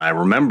I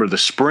remember the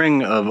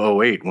spring of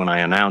 '08 when I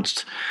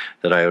announced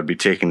that I would be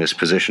taking this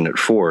position at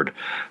Ford.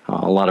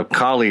 A lot of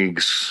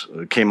colleagues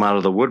came out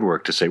of the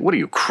woodwork to say, "What are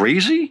you,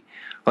 crazy?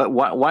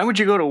 Why would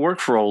you go to work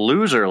for a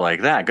loser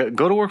like that?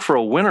 Go to work for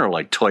a winner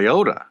like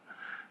Toyota,"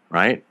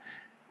 right?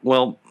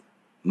 Well,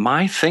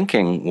 my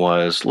thinking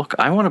was, look,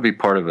 I want to be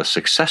part of a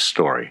success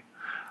story.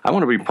 I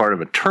want to be part of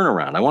a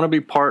turnaround. I want to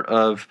be part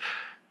of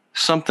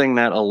something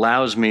that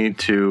allows me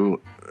to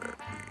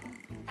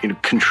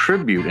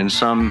contribute in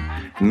some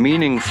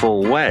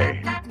meaningful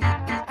way.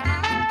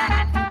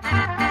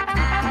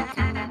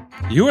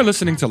 You are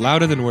listening to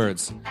Louder Than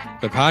Words,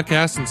 the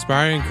podcast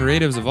inspiring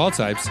creatives of all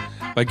types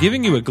by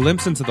giving you a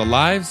glimpse into the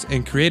lives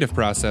and creative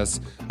process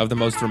of the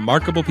most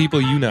remarkable people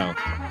you know.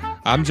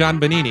 I'm John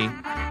Bonini,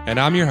 and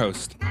I'm your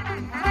host.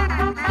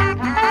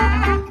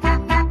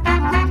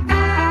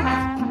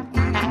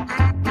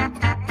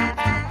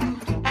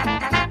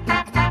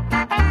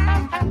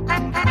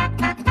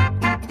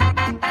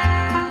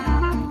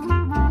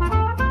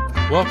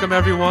 Welcome,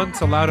 everyone,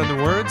 to Louder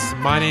Than Words.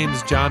 My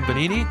name's John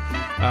Bonini,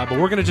 but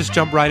we're going to just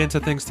jump right into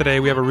things today.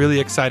 We have a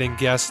really exciting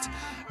guest.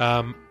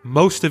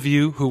 Most of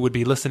you who would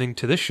be listening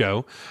to this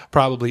show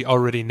probably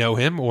already know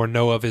him or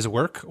know of his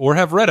work or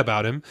have read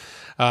about him,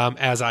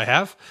 as I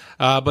have.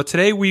 But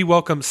today we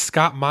welcome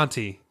Scott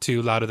Monty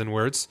to Louder Than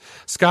Words.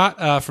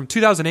 Scott, from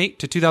 2008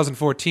 to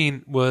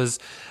 2014, was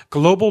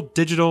Global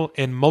Digital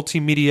and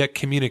Multimedia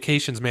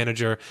Communications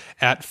Manager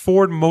at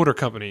Ford Motor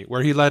Company,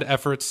 where he led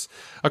efforts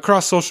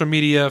across social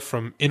media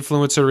from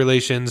influencer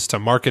relations to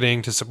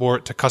marketing to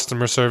support to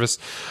customer service,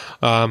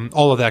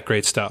 all of that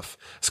great stuff.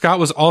 Scott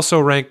was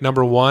also ranked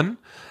number one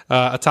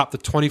atop the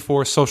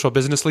 24 social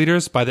business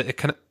leaders by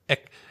the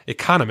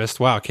Economist.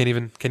 Wow, can't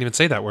even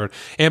say that word.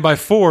 And by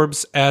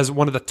Forbes as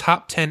one of the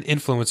top 10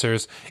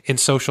 influencers in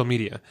social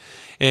media.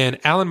 And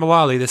Alan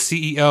Mulally, the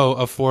CEO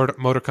of Ford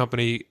Motor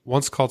Company,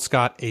 once called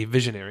Scott a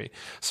visionary.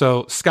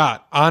 So,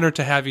 Scott, honored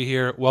to have you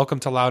here. Welcome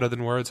to Louder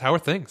Than Words. How are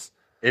things?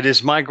 It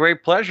is my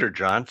great pleasure,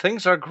 John.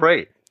 Things are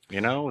great. You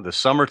know, the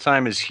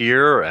summertime is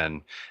here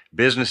and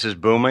business is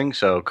booming,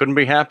 so couldn't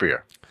be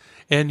happier.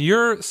 And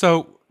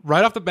so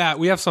right off the bat,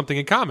 we have something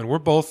in common. We're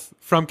both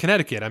from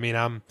Connecticut. I mean,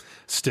 I'm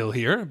still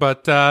here,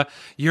 but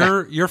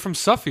you're from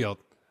Suffield,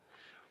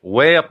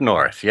 way up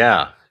north.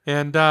 Yeah.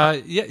 And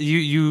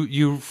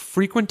you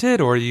frequented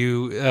or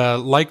you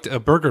liked a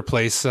burger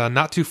place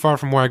not too far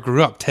from where I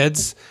grew up,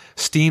 Ted's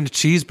Steamed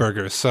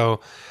Cheeseburgers. So,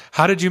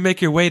 how did you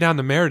make your way down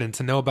to Meriden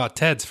to know about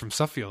Ted's from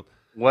Suffield?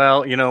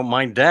 Well, you know,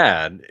 my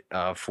dad,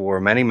 for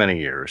many, many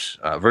years,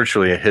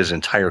 virtually his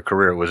entire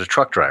career, was a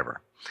truck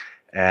driver.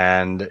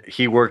 And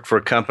he worked for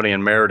a company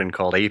in Meriden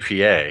called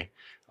APA,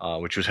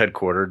 which was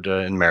headquartered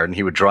in Meriden.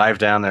 He would drive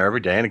down there every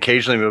day, and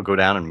occasionally we would go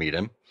down and meet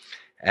him.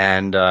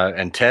 And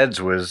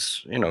Ted's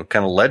was,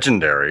 kind of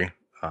legendary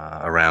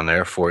around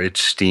there for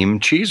its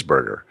steamed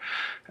cheeseburger.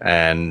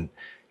 And,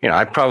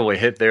 I probably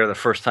hit there the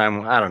first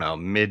time, I don't know,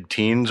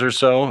 mid-teens or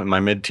so, in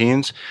my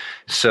mid-teens.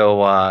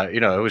 So,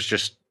 it was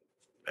just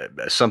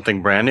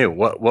something brand new.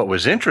 What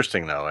was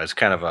interesting, though, as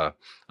kind of a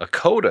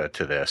coda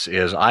to this,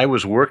 is I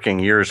was working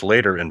years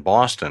later in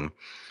Boston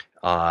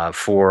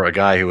for a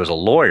guy who was a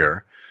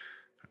lawyer,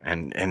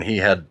 and he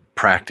had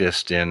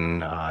practiced in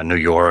New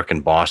York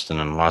and Boston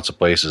and lots of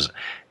places.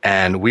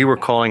 And we were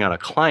calling on a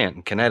client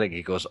in Connecticut.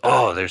 He goes,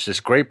 "Oh, there's this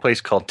great place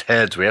called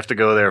Ted's. We have to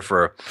go there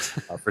for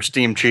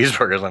steamed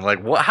cheeseburgers." I'm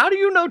like, "What? How do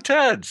you know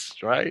Ted's?"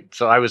 Right?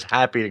 So I was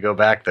happy to go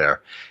back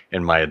there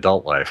in my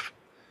adult life.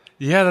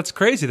 Yeah, that's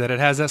crazy that it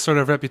has that sort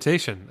of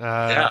reputation.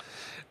 Yeah.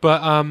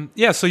 But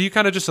so you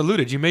kind of just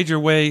alluded. You made your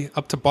way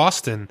up to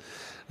Boston,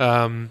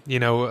 earlier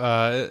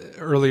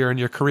in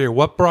your career.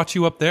 What brought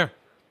you up there?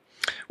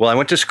 Well, I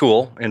went to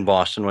school in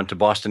Boston, went to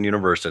Boston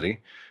University,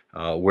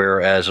 where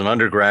as an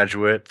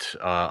undergraduate,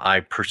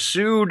 I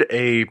pursued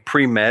a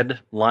pre-med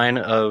line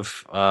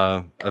of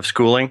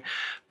schooling,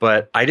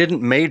 but I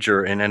didn't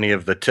major in any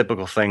of the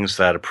typical things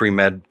that a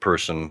pre-med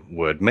person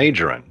would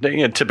major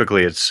in.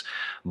 Typically, it's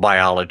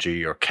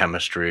biology or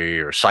chemistry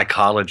or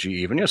psychology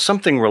even,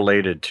 something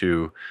related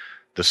to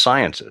the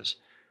sciences.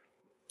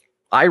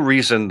 I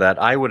reasoned that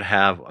I would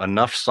have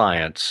enough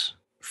science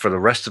for the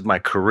rest of my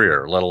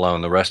career, let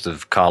alone the rest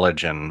of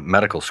college and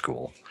medical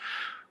school,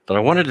 that I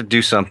wanted to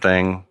do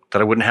something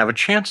that I wouldn't have a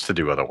chance to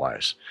do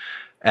otherwise.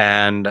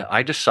 And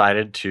I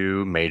decided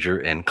to major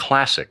in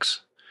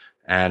classics.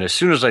 And as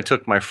soon as I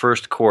took my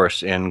first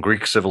course in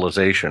Greek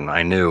civilization,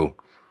 I knew,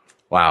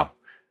 wow,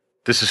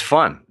 this is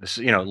fun. This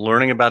is,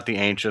 learning about the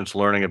ancients,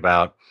 learning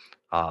about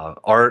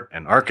art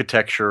and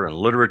architecture and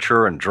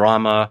literature and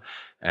drama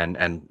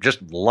and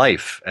just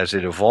life as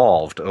it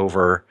evolved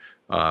over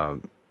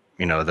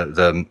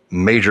the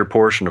major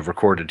portion of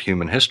recorded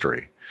human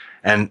history,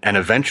 and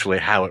eventually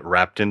how it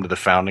wrapped into the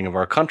founding of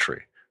our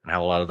country, and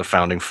how a lot of the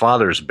founding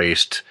fathers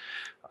based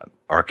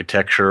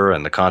architecture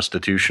and the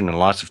Constitution and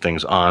lots of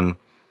things on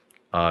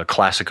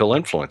classical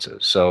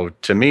influences. So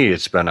to me,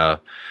 it's been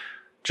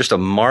just a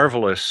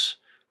marvelous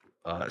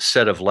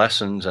set of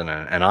lessons and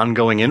an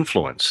ongoing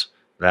influence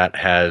that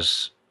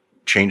has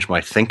changed my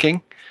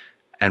thinking,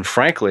 and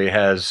frankly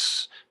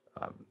has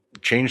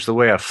changed the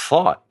way I've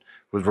thought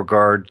with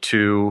regard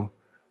to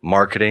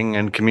marketing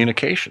and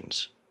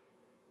communications.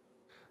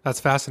 That's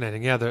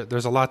fascinating. Yeah,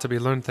 there's a lot to be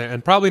learned there,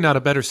 and probably not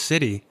a better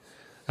city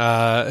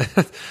to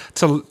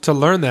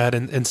learn that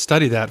and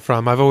study that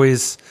from. I've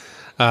always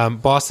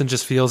Boston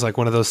just feels like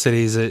one of those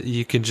cities that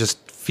you can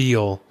just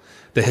feel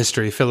the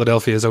history.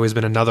 Philadelphia has always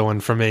been another one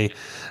for me.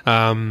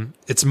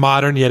 It's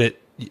modern, yet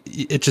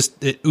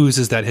it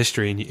oozes that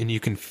history, and you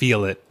can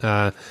feel it.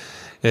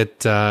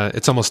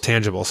 It's almost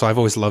tangible. So I've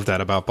always loved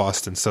that about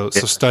Boston. So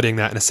studying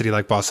that in a city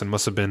like Boston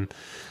must have been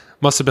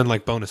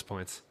like bonus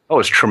points. Oh,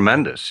 it's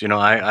tremendous.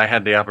 I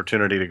had the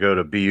opportunity to go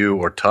to BU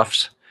or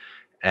Tufts,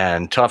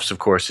 and Tufts, of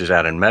course, is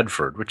out in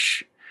Medford,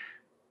 which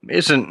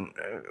isn't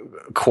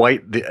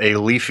quite a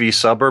leafy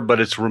suburb, but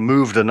it's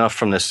removed enough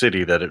from the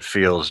city that it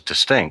feels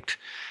distinct.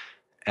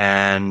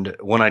 And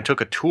when I took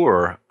a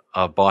tour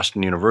of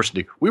Boston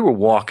University, we were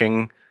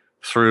walking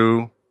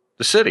through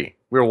the city.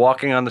 We were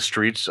walking on the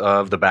streets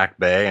of the Back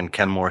Bay and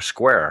Kenmore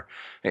Square.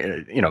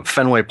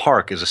 Fenway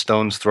Park is a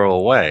stone's throw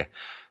away.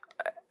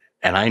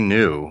 And I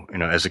knew,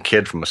 as a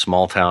kid from a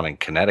small town in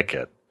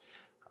Connecticut,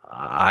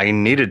 I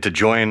needed to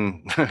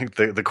join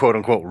the quote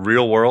unquote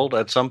real world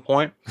at some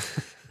point.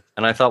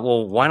 And I thought,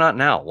 well, why not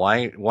now?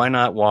 Why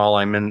not while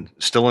I'm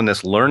still in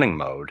this learning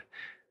mode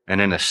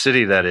and in a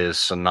city that is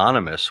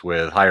synonymous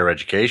with higher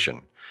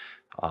education?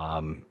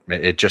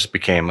 It just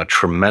became a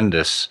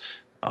tremendous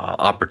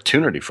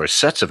opportunity for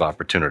sets of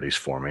opportunities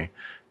for me.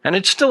 And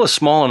it's still a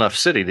small enough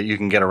city that you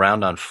can get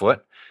around on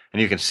foot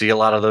and you can see a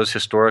lot of those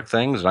historic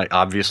things. And I,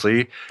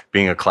 obviously,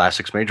 being a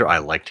classics major, I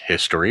liked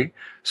history.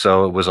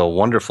 So it was a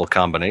wonderful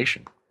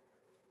combination.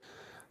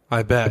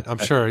 I bet. I'm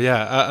sure.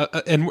 Yeah.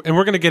 And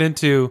we're going to get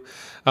into,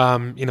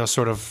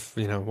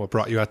 what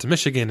brought you out to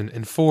Michigan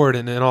and Ford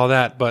and all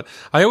that. But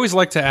I always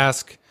like to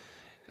ask,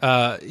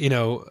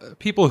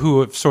 people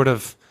who have sort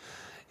of,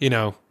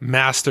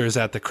 masters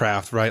at the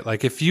craft, right?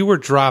 Like if you were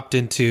dropped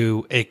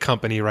into a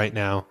company right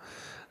now,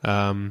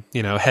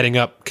 heading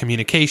up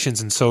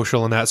communications and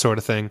social and that sort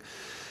of thing,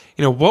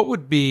 what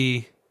would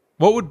be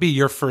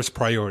your first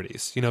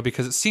priorities?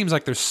 Because it seems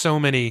like there's so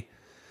many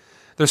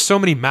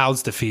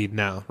mouths to feed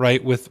now,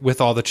 right? With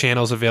all the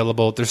channels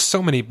available, there's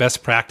so many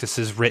best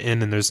practices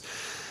written, and there's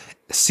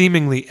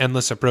seemingly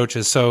endless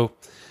approaches. So,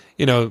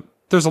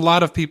 there's a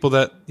lot of people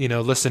that,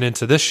 listen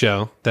into this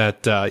show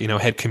that,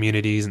 head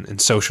communities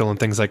and social and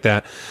things like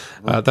that,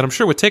 that I'm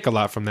sure would take a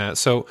lot from that.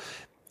 So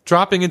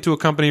dropping into a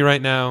company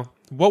right now,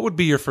 what would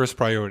be your first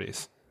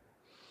priorities?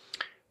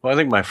 Well, I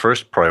think my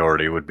first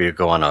priority would be to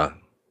go on a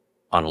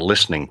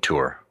listening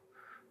tour.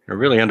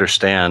 Really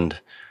understand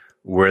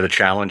where the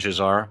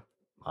challenges are,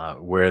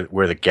 where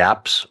the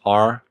gaps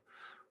are,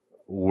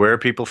 where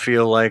people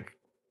feel like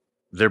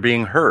they're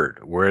being heard,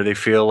 where they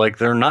feel like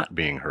they're not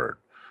being heard.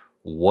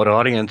 What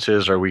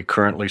audiences are we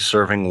currently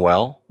serving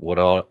well? What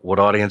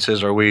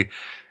audiences are we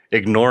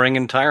ignoring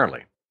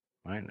entirely?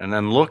 Right? And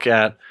then look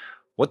at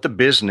what the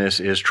business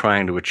is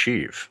trying to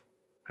achieve.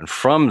 And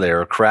from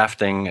there,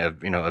 crafting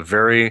a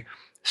very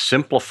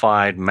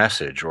simplified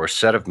message or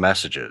set of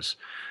messages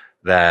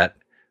that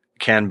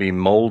can be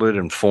molded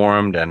and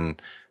formed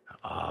and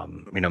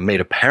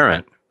made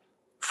apparent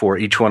for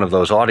each one of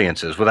those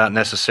audiences without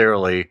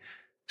necessarily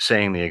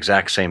saying the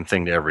exact same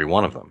thing to every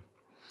one of them.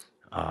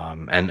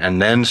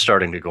 And then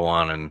starting to go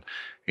on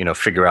and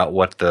figure out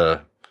what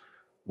the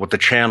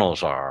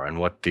channels are and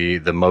what the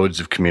modes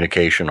of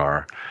communication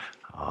are.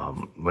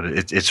 But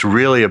it's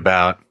really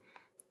about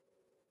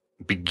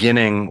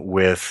beginning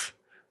with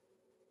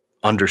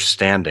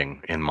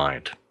understanding in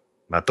mind,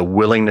 about the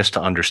willingness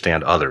to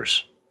understand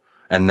others,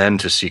 and then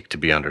to seek to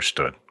be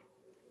understood.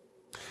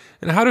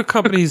 And how do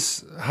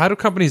companies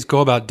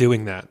go about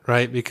doing that,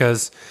 right?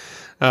 Because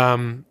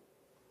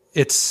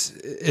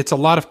it's a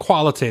lot of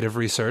qualitative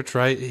research,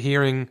 right?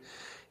 Hearing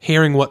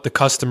what the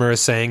customer is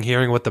saying,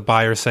 hearing what the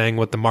buyer is saying,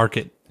 what the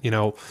market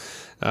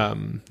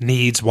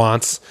needs,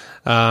 wants.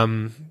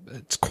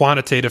 It's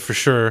quantitative for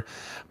sure,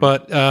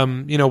 but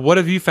what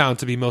have you found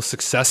to be most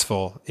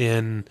successful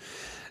in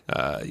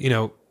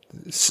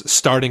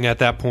starting at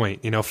that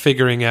point?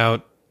 Figuring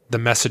out the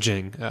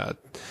messaging,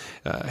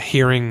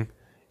 hearing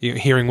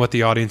what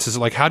the audience is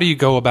like. How do you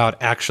go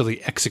about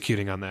actually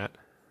executing on that?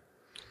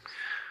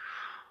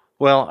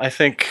 Well, I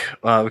think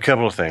a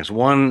couple of things.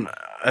 One,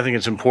 I think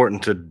it's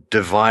important to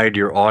divide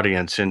your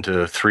audience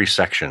into three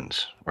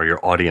sections, or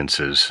your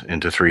audiences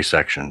into three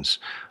sections.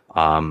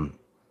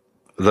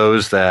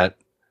 Those that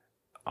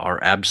are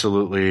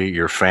absolutely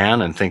your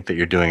fan and think that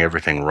you're doing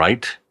everything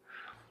right.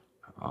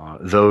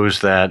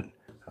 Those that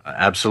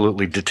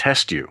absolutely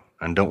detest you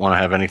and don't want to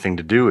have anything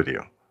to do with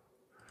you.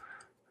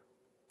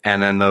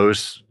 And then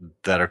those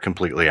that are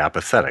completely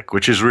apathetic,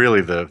 which is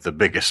really the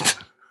biggest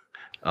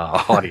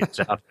audience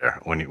out there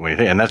when you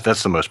think, and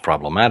that's the most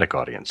problematic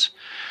audience.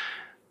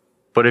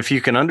 But if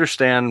you can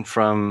understand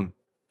from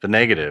the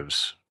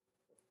negatives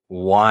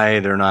why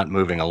they're not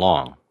moving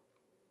along,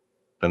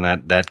 then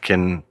that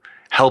can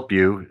help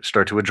you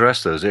start to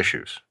address those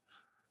issues.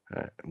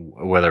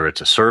 Whether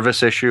it's a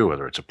service issue,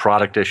 whether it's a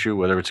product issue,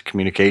 whether it's a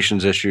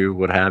communications issue,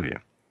 what have you.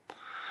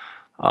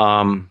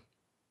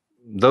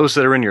 Those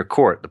that are in your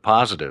court, the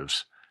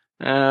positives,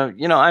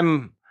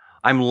 I'm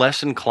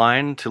less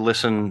inclined to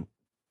listen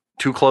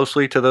too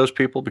closely to those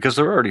people because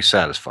they're already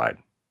satisfied,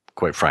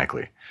 quite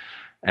frankly.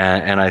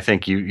 And I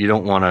think you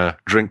don't want to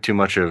drink too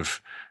much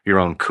of your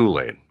own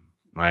Kool-Aid,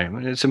 right?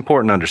 It's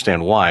important to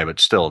understand why, but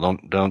still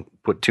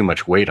don't put too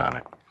much weight on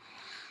it.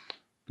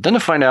 But then to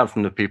find out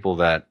from the people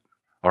that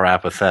are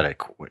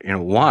apathetic,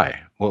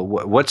 why?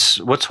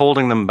 What's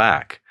holding them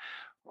back?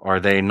 Are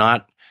they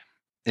not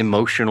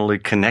emotionally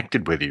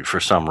connected with you for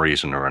some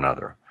reason or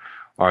another?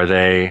 Are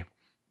they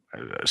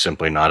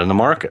simply not in the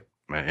market?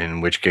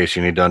 In which case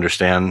you need to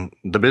understand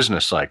the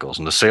business cycles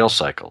and the sales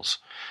cycles.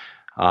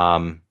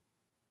 And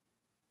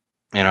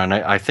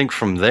I think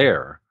from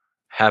there,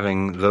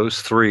 having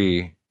those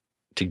three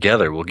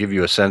together will give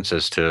you a sense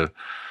as to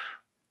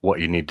what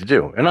you need to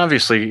do. And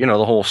obviously,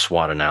 the whole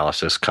SWOT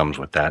analysis comes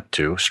with that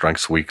too: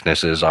 strengths,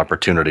 weaknesses,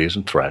 opportunities,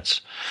 and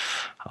threats.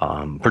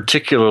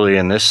 Particularly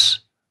in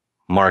this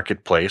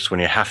marketplace, when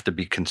you have to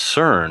be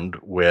concerned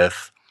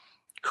with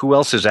who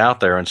else is out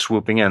there and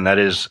swooping in that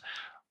is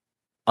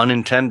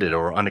unintended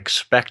or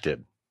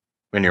unexpected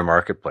in your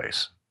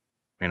marketplace.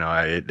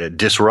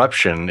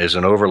 Disruption is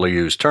an overly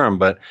used term,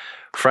 but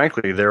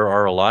frankly, there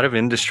are a lot of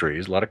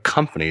industries, a lot of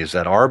companies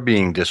that are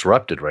being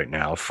disrupted right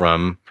now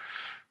from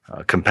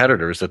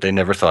competitors that they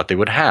never thought they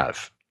would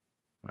have.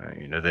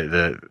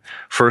 The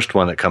first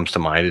one that comes to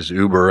mind is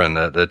Uber and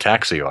the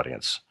taxi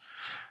audience,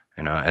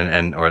 or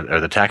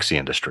the taxi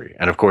industry.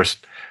 And of course,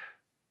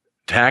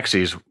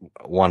 taxis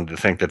wanted to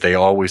think that they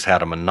always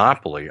had a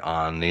monopoly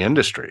on the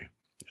industry.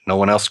 No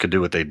one else could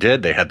do what they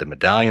did. They had the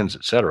medallions,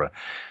 etc.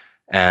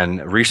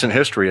 And recent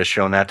history has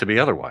shown that to be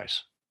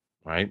otherwise,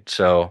 right?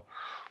 So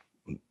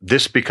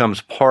this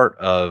becomes part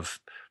of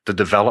the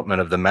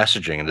development of the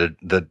messaging and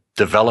the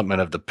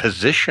development of the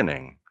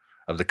positioning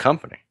of the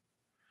company.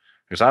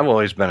 Because I've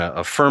always been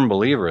a firm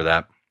believer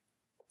that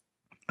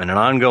in an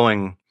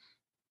ongoing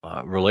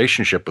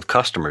relationship with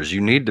customers,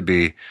 you need to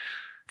be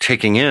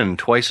taking in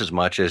twice as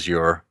much as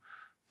you're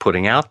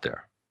putting out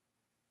there.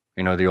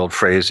 The old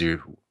phrase,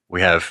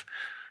 we have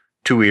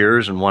 2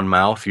 ears and 1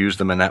 mouth, use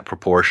them in that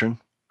proportion.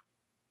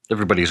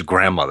 Everybody's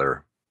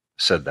grandmother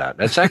said that.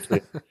 That's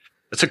actually,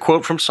 that's a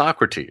quote from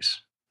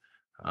Socrates.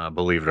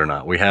 Believe it or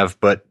not, we have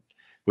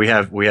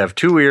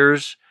 2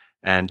 ears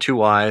and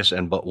 2 eyes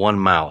and but 1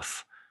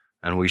 mouth,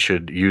 and we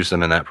should use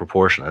them in that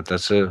proportion.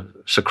 That's a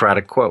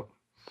Socratic quote,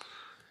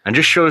 and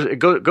just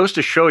goes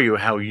to show you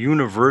how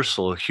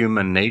universal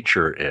human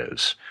nature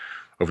is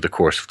over the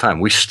course of time.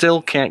 We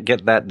still can't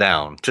get that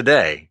down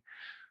today,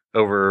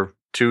 over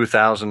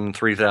 2,000,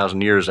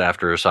 3,000 years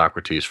after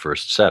Socrates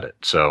first said it.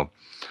 So,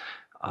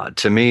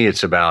 to me,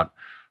 it's about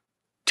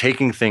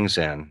taking things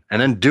in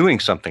and then doing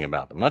something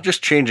about them, not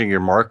just changing your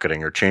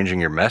marketing or changing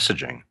your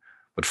messaging,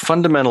 but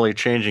fundamentally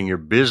changing your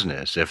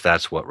business if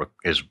that's what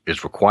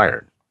is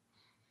required.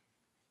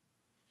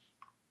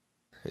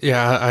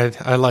 Yeah,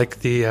 I like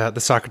the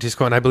Socrates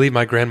quote, and I believe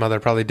my grandmother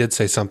probably did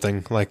say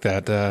something like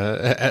that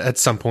at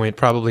some point.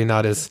 Probably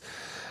not as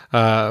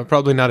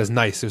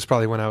nice. It was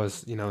probably when I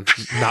was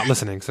not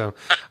listening. So,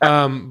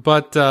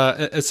 but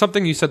it's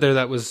something you said there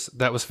that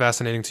was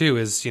fascinating too.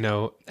 Is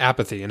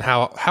apathy and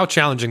how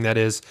challenging that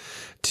is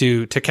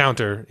to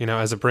counter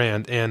as a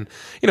brand, and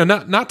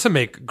not to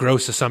make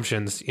gross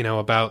assumptions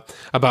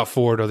about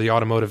Ford or the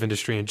automotive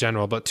industry in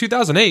general. But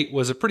 2008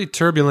 was a pretty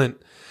turbulent.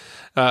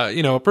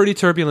 A pretty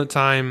turbulent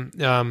time,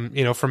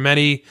 for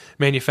many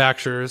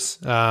manufacturers.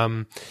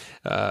 And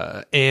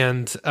I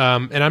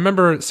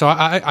remember, so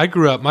I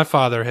grew up, my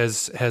father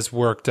has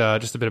worked,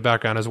 just a bit of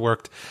background,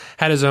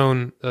 had his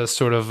own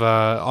sort of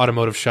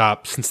automotive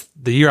shop since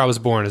the year I was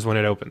born is when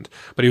it opened.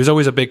 But he was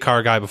always a big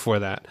car guy before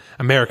that.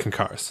 American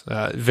cars.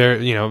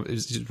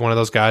 He's one of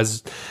those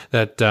guys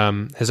that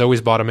has always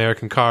bought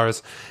American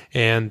cars.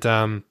 And,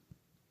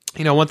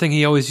 one thing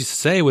he always used to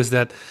say was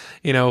that,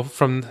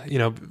 from,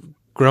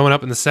 growing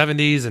up in the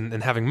 70s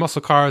and having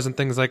muscle cars and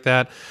things like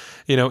that,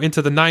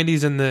 into the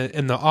 90s and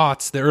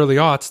the early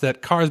aughts,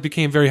 that cars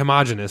became very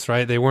homogenous,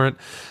 right? They weren't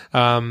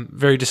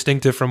very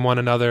distinctive from one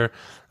another.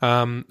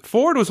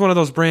 Ford was one of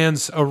those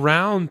brands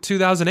around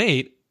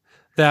 2008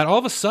 that all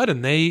of a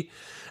sudden the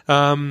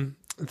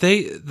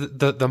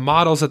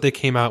models that they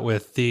came out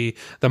with, the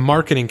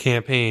marketing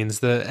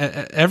campaigns,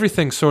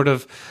 everything sort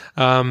of,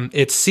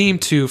 it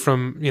seemed to,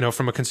 from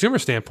a consumer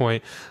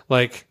standpoint,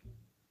 like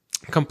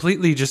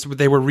completely just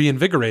they were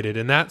reinvigorated,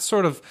 and that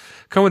sort of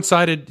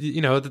coincided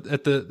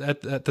at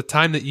the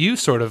time that you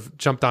sort of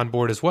jumped on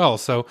board as well.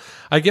 So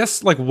I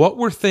guess, like, what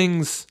were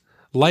things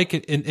like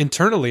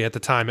internally at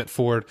the time at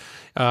Ford?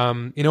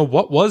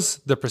 What was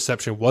the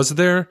perception? Was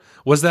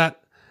that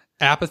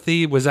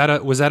apathy? Was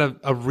that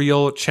a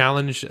real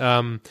challenge,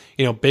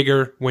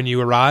 bigger when you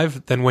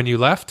arrived than when you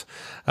left,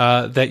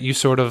 that you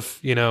sort of,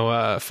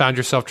 found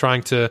yourself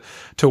trying to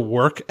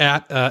work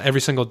at,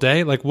 every single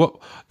day? Like,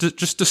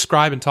 just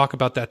describe and talk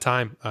about that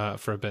time,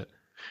 for a bit.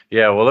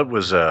 Yeah, well, it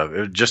was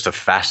just a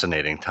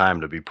fascinating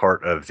time to be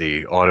part of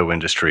the auto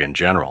industry in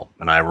general.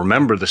 And I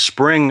remember the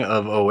spring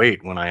of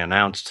 '08 when I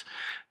announced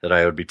that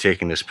I would be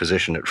taking this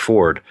position at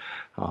Ford,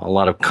 a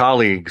lot of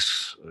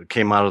colleagues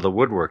came out of the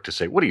woodwork to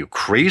say, "What are you,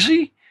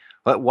 crazy?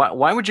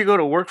 Why would you go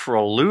to work for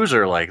a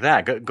loser like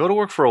that? Go to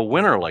work for a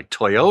winner like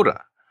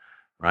Toyota,"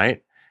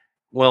 right?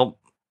 Well,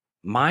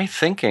 my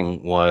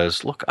thinking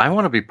was, look, I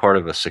want to be part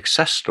of a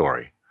success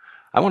story.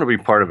 I want to be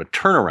part of a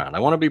turnaround. I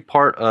want to be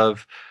part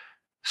of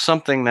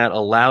something that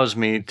allows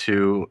me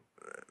to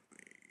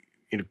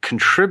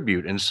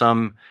contribute in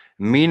some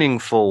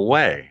meaningful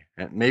way.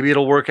 And maybe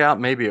it'll work out,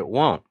 maybe it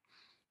won't.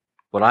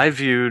 But I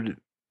viewed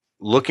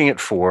looking at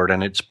Ford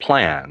and its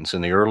plans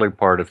in the early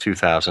part of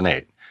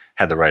 2008,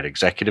 had the right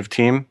executive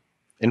team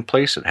in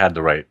place, it had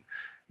the right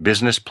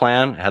business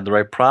plan, it had the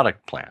right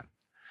product plan.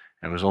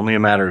 And it was only a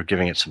matter of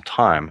giving it some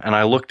time. And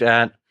I looked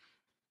at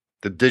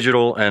the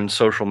digital and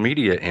social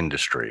media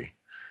industry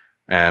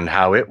and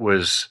how it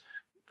was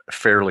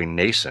fairly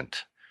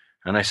nascent.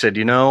 And I said,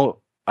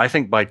 I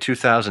think by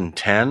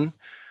 2010,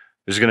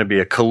 there's going to be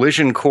a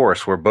collision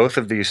course where both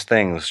of these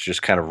things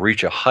just kind of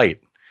reach a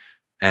height,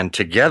 and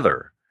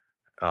together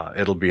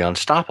it'll be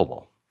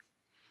unstoppable.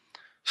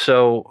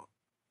 So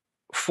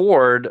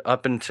Ford,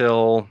 up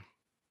until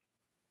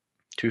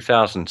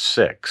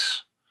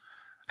 2006,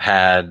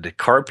 had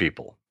car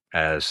people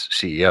as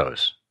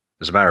CEOs.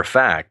 As a matter of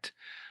fact,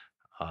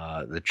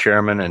 the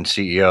chairman and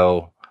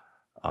CEO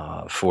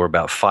for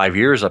about 5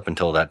 years up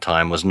until that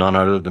time was none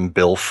other than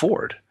Bill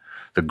Ford,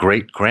 the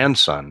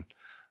great-grandson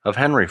of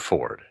Henry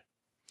Ford.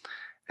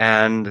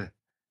 And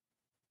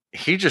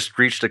he just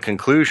reached a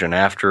conclusion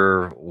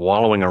after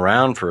wallowing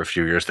around for a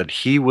few years that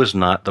he was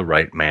not the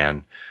right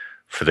man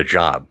for the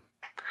job.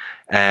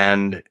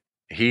 And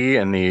he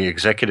and the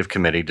executive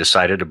committee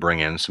decided to bring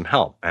in some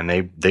help. And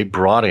they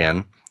brought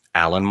in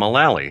Alan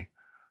Mulally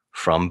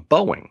from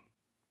Boeing,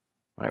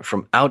 right,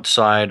 from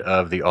outside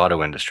of the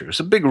auto industry. It was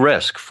a big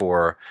risk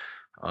for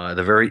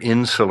the very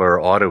insular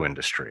auto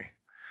industry.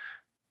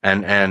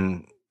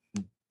 And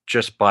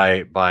just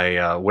by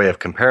way of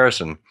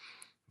comparison,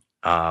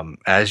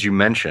 as you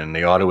mentioned,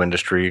 the auto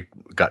industry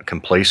got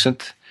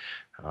complacent.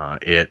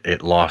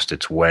 It lost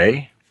its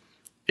way.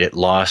 It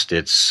lost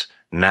its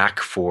knack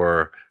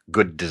for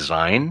good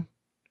design,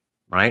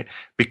 right?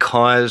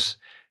 Because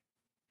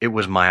it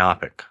was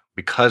myopic,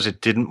 because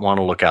it didn't want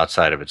to look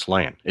outside of its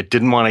lane. It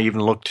didn't want to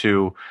even look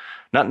to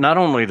not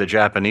only the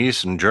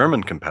Japanese and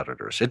German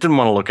competitors, it didn't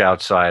want to look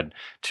outside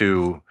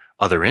to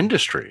other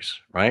industries,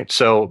 right?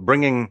 So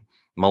bringing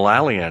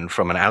Mulally in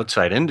from an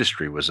outside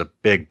industry was a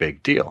big,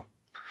 big deal.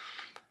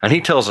 And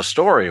he tells a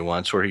story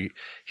once where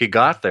he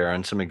got there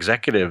and some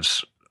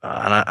executives,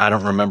 and I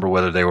don't remember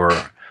whether they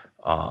were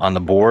on the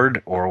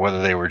board or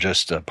whether they were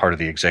just part of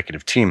the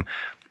executive team,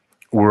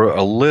 were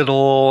a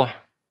little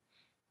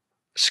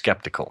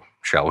skeptical,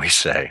 shall we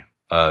say,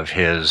 of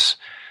his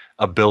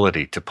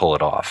ability to pull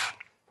it off.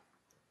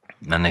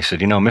 And they said,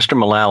 Mr.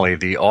 Mulally,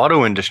 the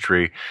auto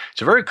industry,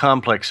 it's a very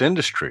complex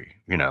industry,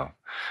 And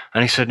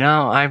he said,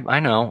 no, I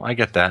know, I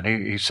get that.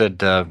 He said,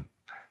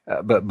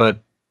 but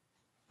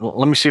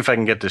let me see if I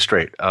can get this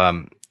straight.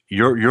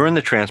 You're in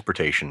the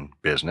transportation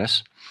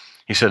business.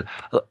 He said,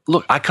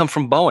 look, I come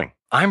from Boeing.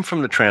 I'm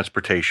from the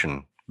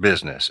transportation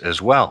business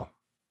as well.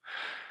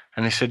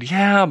 And they said,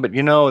 yeah, but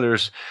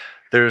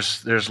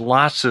there's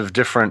lots of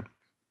different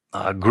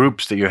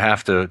groups that you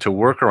have to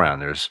work around.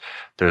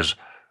 There's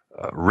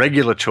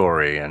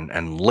regulatory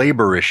and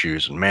labor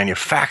issues and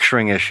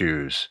manufacturing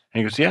issues. And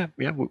he goes, yeah,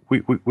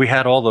 we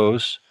had all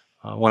those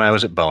when I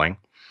was at Boeing.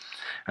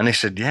 And they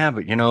said, yeah,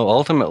 but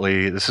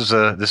ultimately this is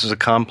a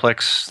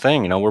complex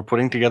thing. We're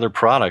putting together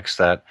products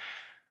that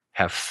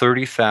have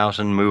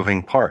 30,000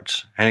 moving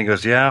parts. And he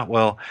goes, yeah,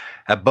 well,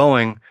 at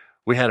Boeing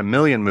we had 1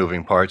 million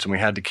moving parts, and we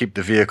had to keep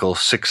the vehicle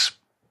six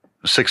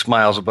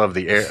miles above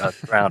the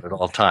ground at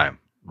all time,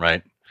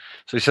 right?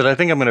 So he said, I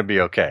think I'm going to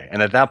be okay.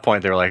 And at that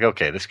point, they were like,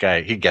 okay, this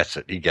guy, he gets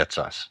it. He gets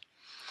us.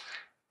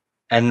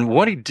 And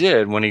what he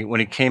did when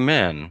he came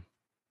in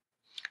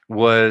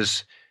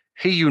was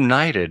he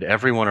united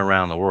everyone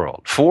around the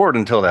world. Ford,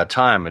 until that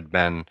time, had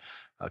been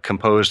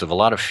composed of a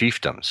lot of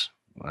fiefdoms.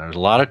 There was a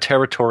lot of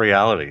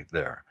territoriality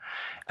there.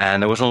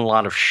 And there wasn't a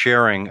lot of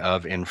sharing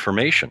of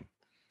information.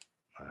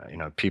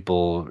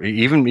 People,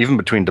 even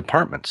between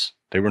departments,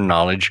 they were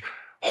knowledge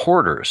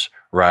hoarders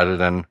rather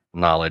than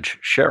knowledge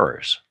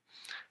sharers.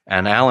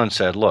 And Alan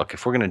said, look,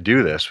 if we're going to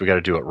do this, we got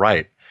to do it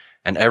right.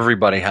 And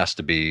everybody has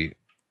to be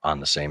on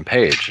the same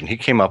page. And he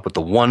came up with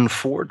the One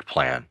Ford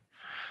plan,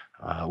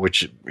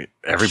 which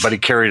everybody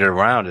carried it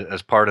around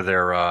as part of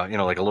their,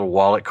 like a little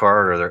wallet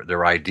card or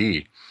their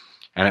ID.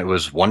 And it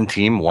was one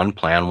team, one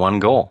plan, one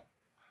goal.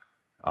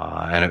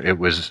 And it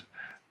was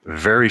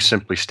very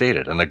simply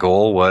stated. And the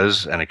goal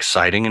was an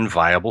exciting and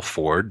viable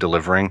Ford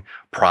delivering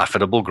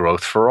profitable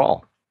growth for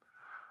all.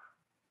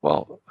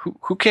 Well,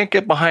 who can't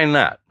get behind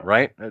that,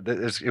 right?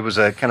 It was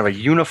a kind of a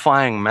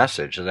unifying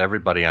message that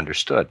everybody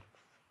understood.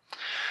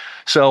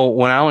 So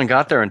when Alan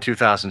got there in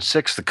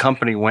 2006, the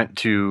company went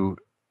to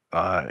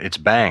its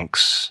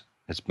bankers,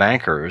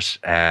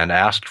 and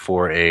asked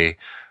for a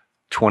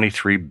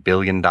 $23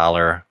 billion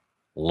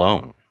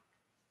loan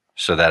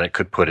so that it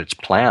could put its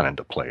plan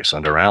into place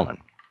under Alan.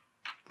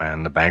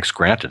 and the banks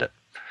granted it.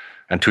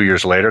 And 2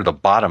 years later, the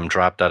bottom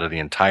dropped out of the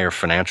entire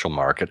financial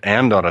market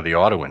and out of the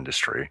auto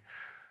industry.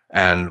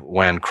 And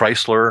when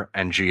Chrysler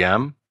and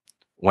GM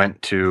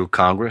went to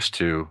Congress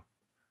to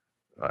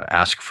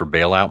ask for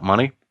bailout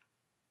money,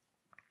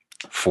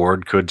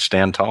 Ford could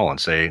stand tall and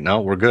say,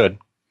 no, we're good.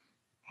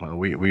 Well,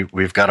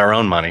 we've got our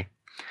own money.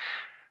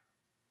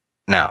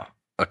 Now,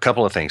 a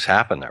couple of things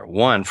happened there.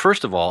 One,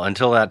 first of all,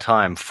 until that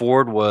time,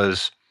 Ford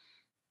was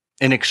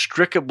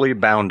inextricably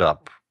bound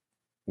up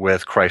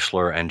with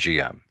Chrysler and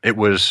GM. It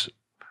was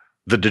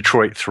the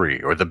Detroit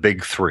Three, or the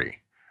Big Three,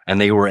 and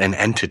they were an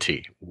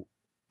entity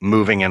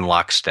moving in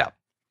lockstep.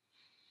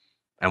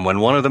 And when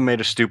one of them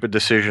made a stupid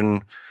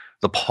decision,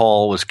 the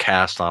pall was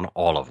cast on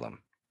all of them.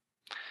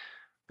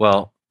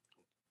 Well,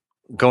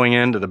 going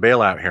into the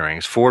bailout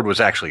hearings, Ford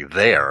was actually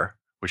there,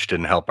 which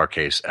didn't help our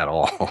case at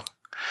all.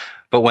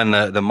 But when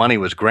the money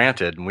was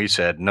granted and we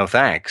said, no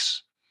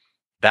thanks,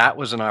 that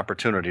was an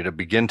opportunity to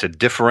begin to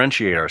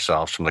differentiate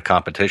ourselves from the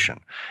competition.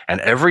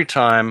 And every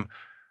time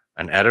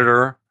an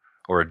editor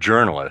or a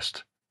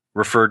journalist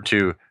referred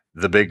to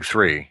the Big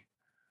Three,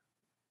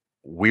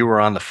 we were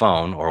on the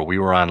phone or we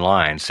were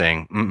online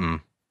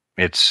saying,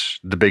 it's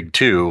the Big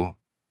Two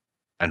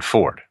and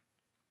Ford.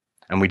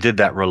 And we did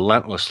that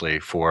relentlessly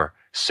for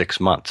 6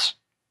 months,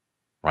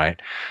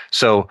 right?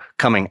 So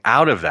coming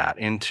out of that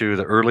into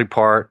the early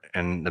part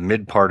and the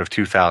mid part of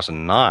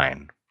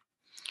 2009,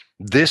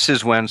 this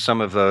is when some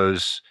of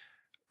those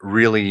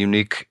really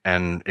unique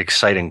and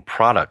exciting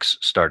products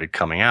started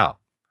coming out.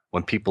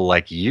 When people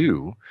like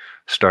you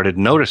started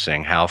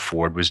noticing how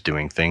Ford was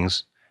doing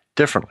things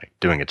differently,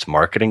 doing its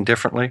marketing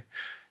differently,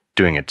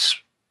 doing its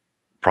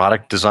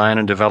product design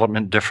and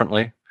development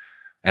differently,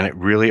 and it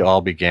really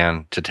all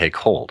began to take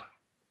hold.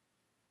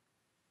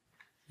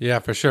 Yeah,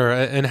 for sure.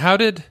 And how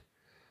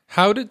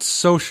did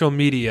social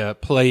media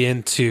play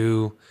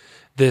into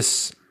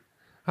this?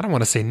 I don't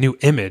want to say new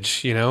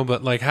image,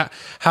 but like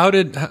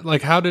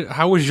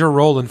how was your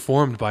role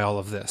informed by all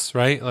of this,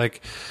 right?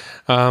 Like,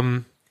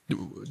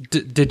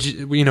 did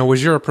you,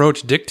 was your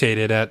approach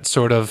dictated at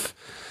sort of,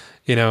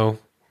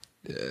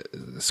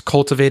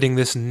 cultivating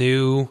this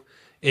new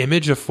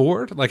image of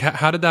Ford? Like,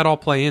 how did that all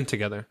play in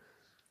together?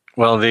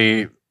 Well,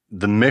 the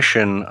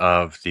mission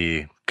of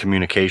the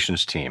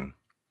communications team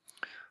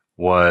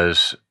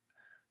was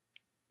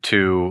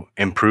to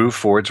improve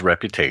Ford's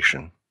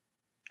reputation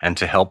and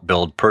to help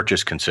build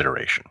purchase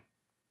consideration.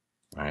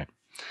 Right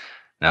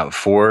now,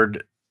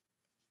 Ford,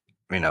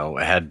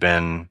 had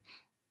been,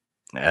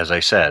 as I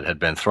said, had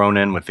been thrown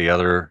in with the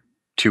other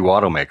two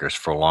automakers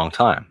for a long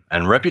time,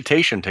 and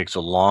reputation takes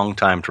a long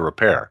time to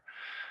repair.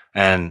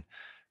 And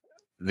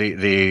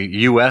the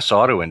U.S.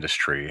 auto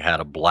industry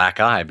had a black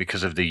eye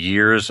because of the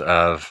years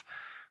of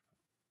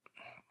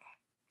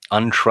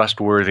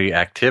untrustworthy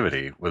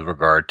activity with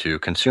regard to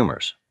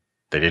consumers.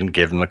 They didn't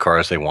give them the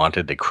cars they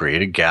wanted. They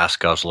created gas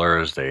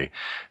guzzlers.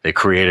 They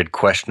created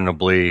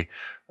questionably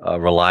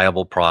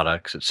reliable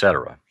products,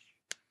 etc.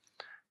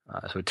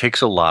 So it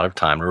takes a lot of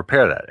time to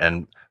repair that.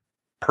 And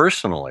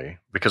personally,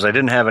 because I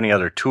didn't have any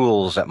other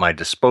tools at my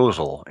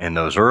disposal in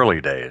those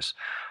early days,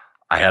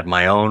 I had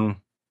my own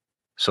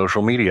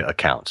social media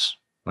accounts,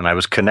 and I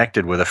was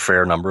connected with a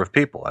fair number of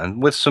people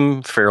and with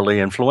some fairly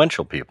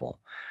influential people.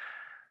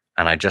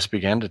 And I just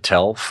began to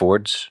tell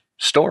Ford's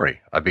story.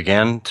 I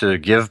began to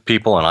give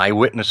people an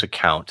eyewitness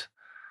account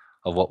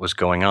of what was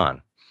going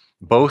on,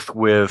 both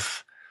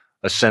with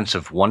a sense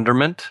of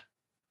wonderment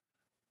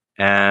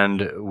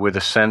and with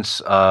a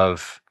sense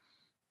of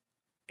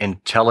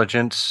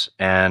intelligence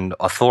and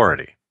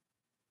authority,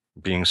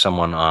 being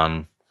someone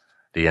on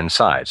the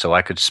inside. So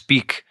I could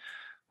speak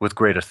with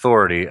great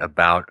authority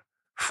about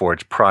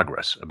Ford's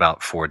progress,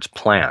 about Ford's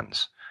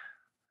plans.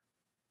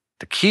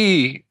 The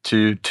key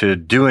to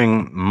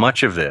doing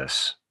much of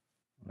this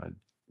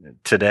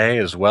today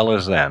as well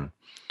as then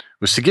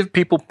was to give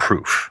people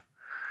proof,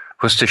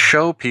 was to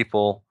show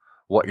people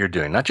what you're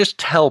doing, not just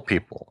tell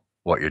people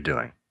what you're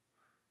doing.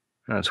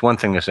 It's one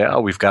thing to say, oh,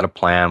 we've got a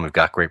plan, we've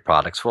got great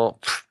products. Well,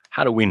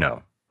 how do we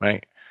know,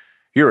 right?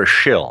 You're a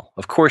shill.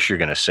 Of course you're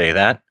going to say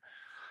that.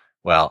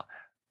 Well,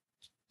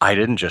 I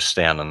didn't just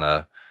stand on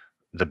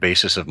the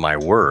basis of my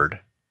word.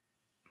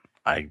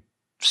 I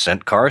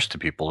sent cars to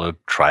people to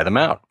try them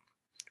out.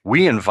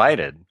 We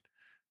invited,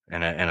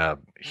 in a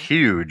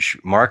huge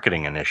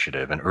marketing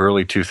initiative in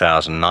early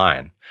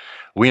 2009,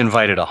 we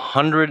invited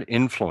 100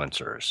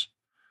 influencers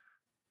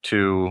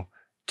to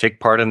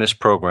take part in this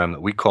program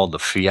that we called the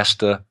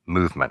Fiesta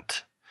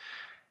Movement.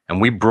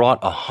 And we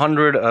brought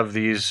 100 of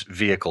these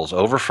vehicles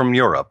over from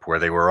Europe, where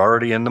they were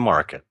already in the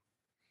market,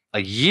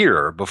 a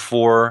year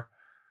before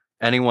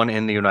anyone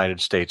in the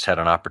United States had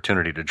an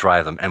opportunity to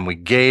drive them. And we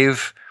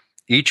gave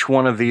each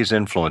one of these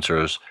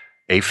influencers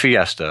a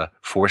Fiesta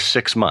for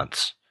 6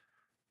 months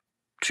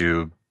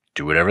to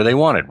do whatever they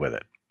wanted with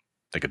it.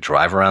 They could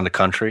drive around the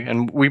country,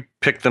 and we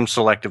picked them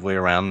selectively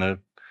around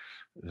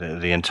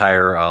the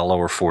entire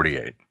lower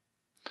 48.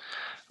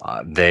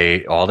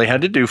 All they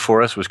had to do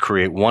for us was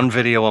create one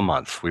video a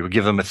month. We would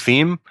give them a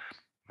theme,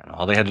 and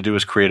all they had to do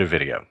was create a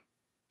video.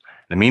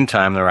 In the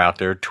meantime, they're out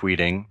there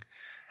tweeting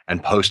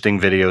and posting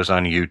videos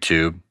on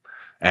YouTube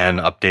and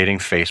updating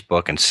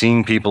Facebook and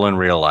seeing people in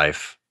real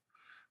life.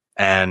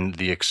 And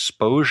the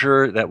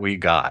exposure that we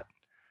got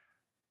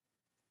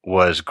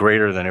was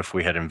greater than if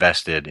we had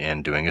invested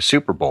in doing a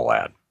Super Bowl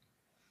ad.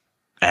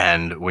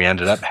 And we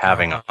ended up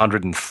having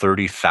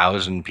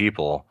 130,000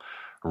 people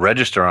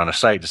register on a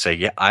site to say,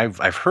 yeah,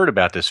 I've heard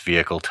about this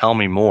vehicle. Tell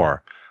me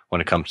more when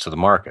it comes to the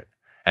market.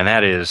 And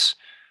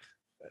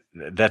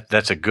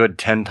that's a good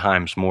 10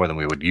 times more than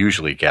we would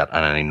usually get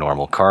on any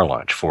normal car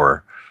launch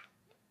for,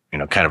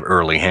 kind of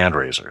early hand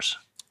raisers.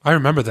 I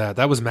remember that.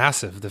 That was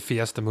massive, the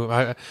Fiesta move.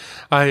 I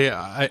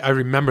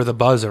remember the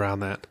buzz around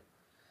that.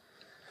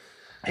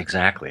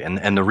 Exactly.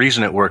 And the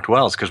reason it worked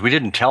well is because we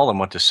didn't tell them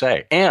what to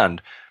say.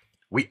 And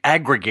we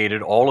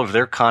aggregated all of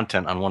their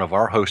content on one of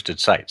our hosted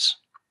sites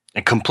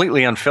and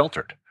completely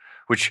unfiltered,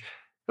 which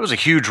it was a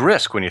huge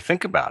risk when you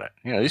think about it.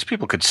 These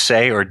people could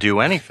say or do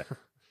anything.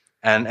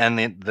 And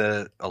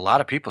a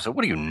lot of people said,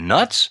 "What are you,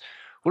 nuts?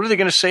 What are they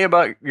going to say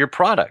about your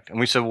product?" And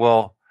we said,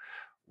 "Well,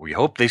 we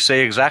hope they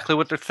say exactly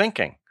what they're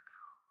thinking."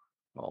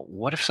 Well,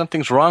 what if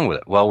something's wrong with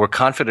it? Well, we're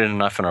confident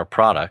enough in our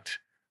product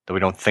that we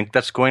don't think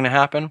that's going to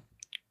happen.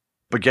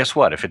 But guess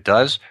what? If it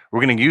does, we're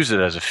going to use it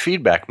as a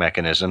feedback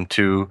mechanism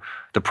to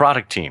the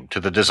product team, to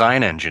the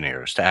design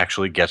engineers to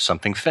actually get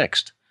something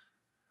fixed.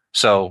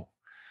 So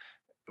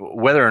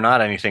whether or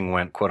not anything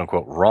went quote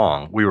unquote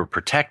wrong, we were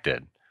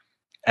protected.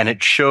 And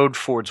it showed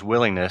Ford's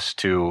willingness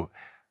to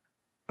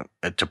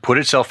put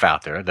itself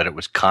out there, that it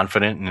was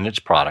confident in its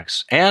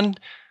products, and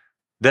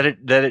that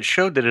it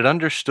showed that it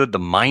understood the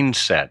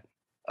mindset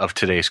of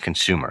today's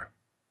consumer,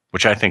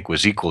 which I think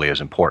was equally as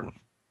important.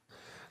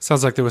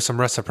 Sounds like there was some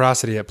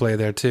reciprocity at play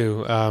there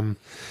too.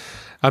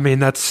 I mean,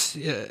 that's.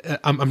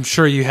 I'm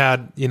sure you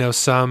had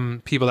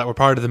some people that were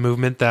part of the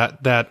movement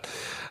that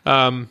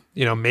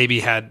maybe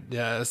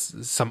had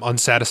some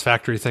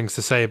unsatisfactory things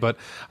to say. But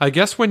I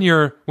guess when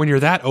you're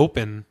that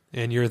open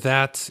and you're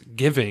that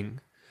giving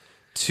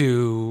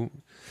to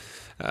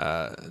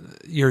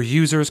your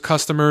users,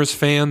 customers,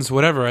 fans,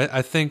 whatever,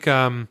 I think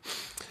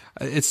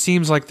it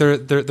seems like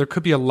there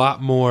could be a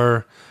lot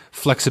more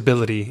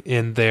flexibility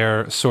in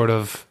their sort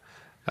of.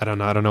 I don't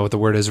know what the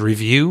word is,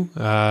 review,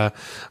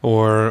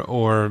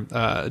 or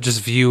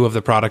just view of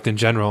the product in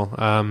general.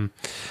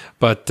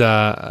 But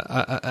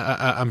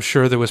I'm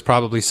sure there was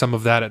probably some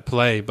of that at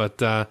play,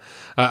 but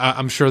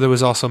I'm sure there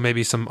was also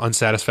maybe some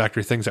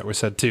unsatisfactory things that were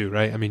said too,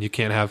 right? I mean, you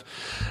can't have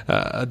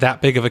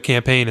that big of a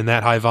campaign in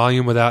that high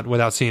volume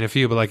without seeing a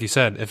few, but like you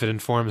said, if it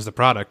informs the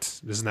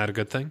product, isn't that a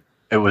good thing?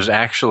 It was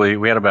actually,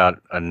 we had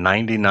about a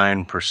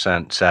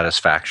 99%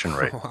 satisfaction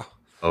rate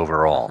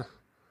overall.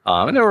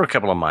 And there were a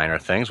couple of minor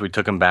things. We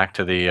took them back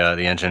to the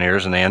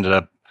engineers, and they ended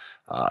up.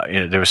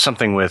 There was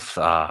something with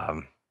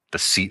the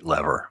seat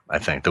lever. I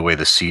think the way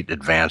the seat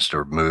advanced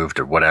or moved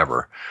or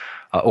whatever,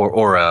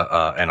 or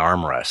an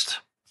armrest,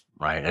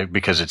 right?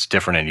 Because it's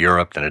different in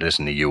Europe than it is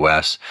in the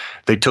U.S.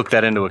 They took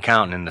that into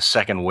account, and in the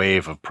second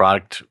wave of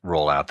product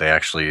rollout, they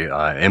actually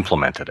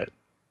implemented it.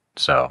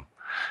 So,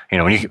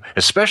 when you,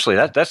 especially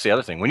that's the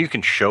other thing, when you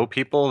can show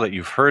people that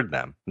you've heard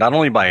them, not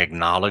only by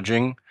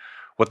acknowledging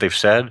what they've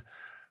said,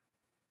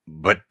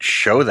 but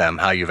show them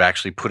how you've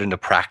actually put into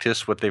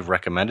practice what they've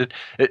recommended.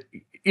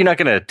 You're not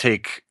going to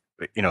take,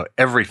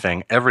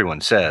 everything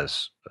everyone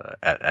says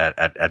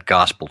at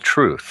gospel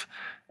truth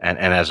and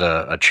as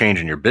a change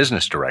in your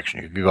business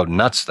direction. You can go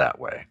nuts that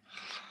way.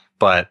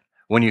 But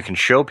when you can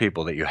show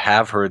people that you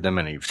have heard them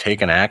and you've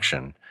taken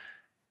action,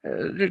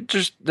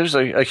 there's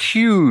a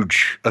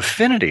huge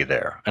affinity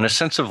there and a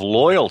sense of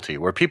loyalty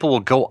where people will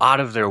go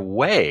out of their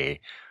way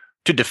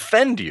to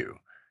defend you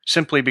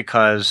simply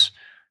because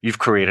you've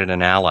created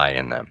an ally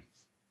in them.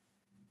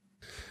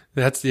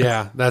 That's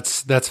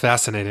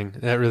fascinating.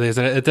 That really is.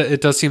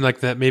 It does seem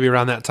like that maybe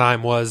around that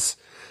time was,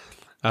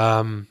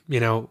 a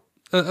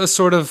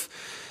sort of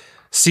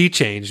sea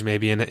change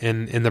maybe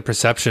in the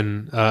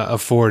perception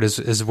of Ford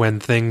is when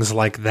things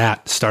like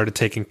that started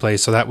taking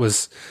place. So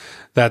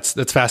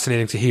that's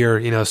fascinating to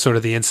hear, sort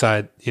of the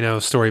inside,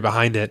 story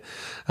behind it.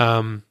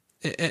 And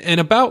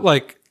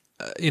about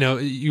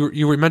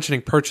you were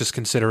mentioning purchase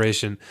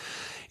consideration,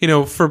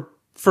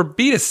 for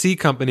B2C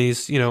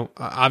companies,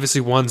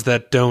 obviously ones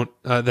that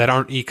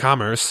aren't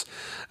e-commerce,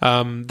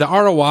 the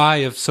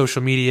ROI of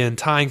social media and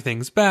tying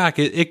things back,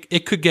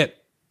 it could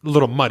get a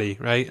little muddy,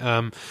 right?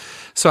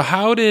 So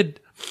how does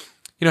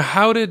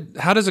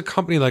a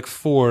company like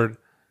Ford,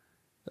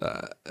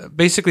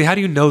 basically, how do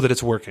you know that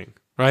it's working,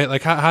 right?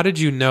 Like how did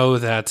you know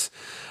that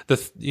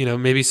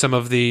maybe some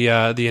of the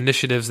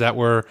initiatives that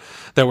were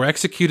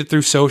executed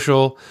through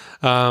social,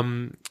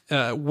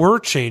 were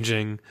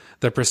changing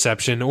the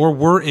perception or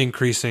were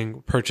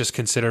increasing purchase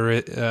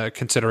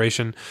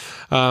consideration,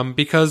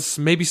 because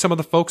maybe some of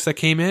the folks that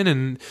came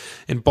in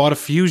and bought a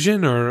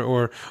Fusion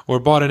or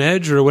bought an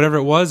Edge or whatever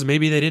it was,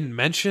 maybe they didn't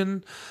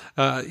mention,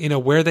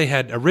 where they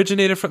had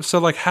originated from. So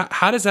like,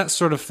 how does that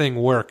sort of thing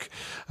work?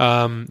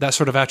 That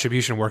sort of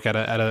attribution work at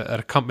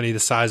a company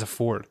the size of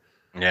Ford?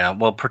 Yeah,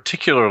 well,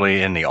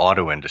 particularly in the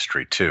auto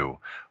industry too,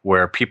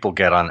 where people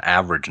get on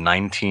average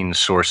 19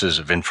 sources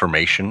of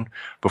information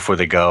before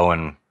they go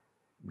and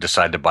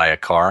decide to buy a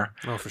car.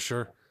 Oh, for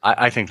sure.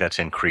 I think that's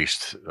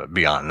increased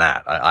beyond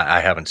that.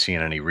 I haven't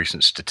seen any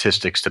recent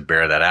statistics to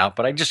bear that out,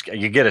 but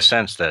you get a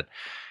sense that,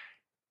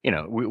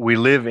 we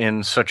live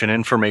in such an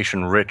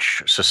information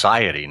rich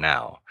society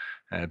now.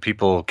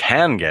 People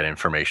can get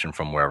information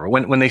from wherever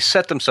when they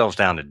set themselves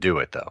down to do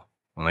it, though.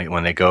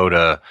 When they go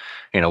to,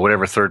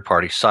 whatever third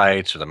party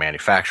sites or the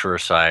manufacturer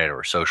site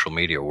or social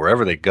media or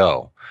wherever they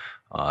go,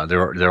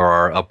 there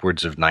are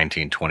upwards of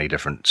 19, 20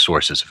 different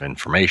sources of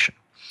information.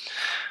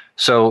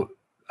 So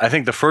I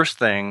think the first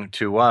thing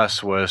to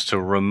us was to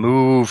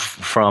remove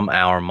from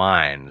our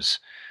minds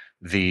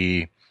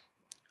the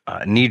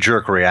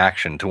knee-jerk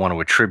reaction to want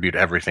to attribute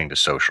everything to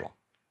social.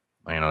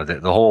 The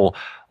whole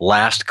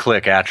last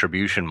click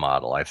attribution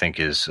model, I think,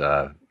 has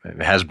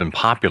been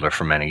popular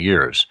for many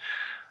years.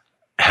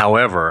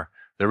 However,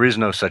 there is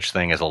no such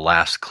thing as a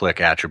last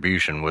click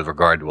attribution with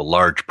regard to a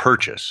large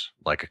purchase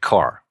like a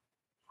car,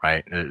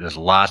 right? There's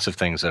lots of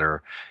things that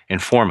are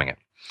informing it.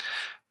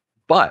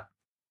 But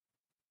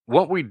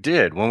what we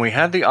did when we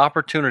had the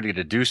opportunity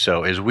to do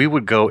so is we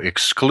would go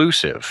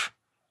exclusive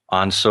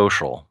on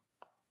social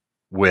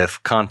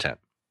with content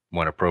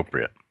when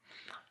appropriate.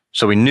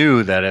 So we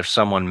knew that if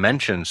someone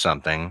mentioned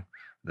something,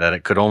 that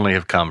it could only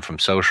have come from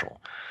social.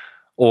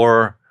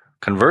 Or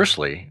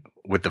conversely,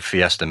 with the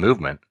Fiesta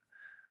movement,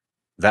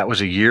 that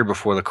was a year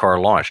before the car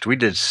launched. We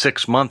did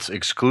 6 months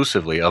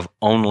exclusively of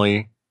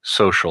only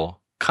social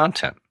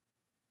content,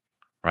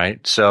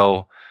 right?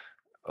 So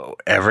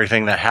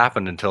everything that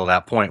happened until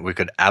that point, we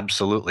could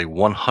absolutely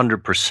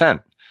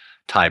 100%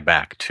 tie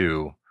back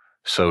to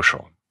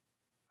social,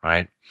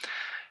 right?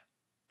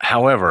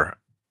 However,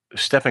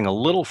 stepping a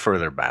little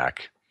further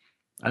back,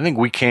 I think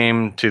we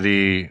came to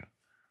the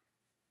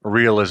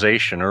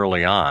realization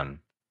early on,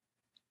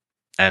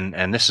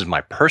 and this is my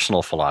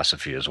personal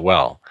philosophy as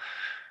well,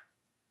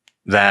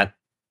 that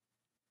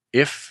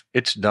if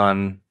it's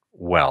done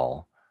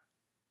well,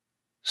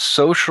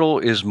 social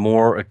is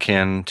more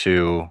akin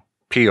to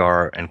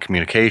PR and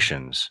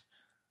communications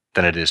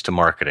than it is to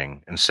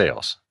marketing and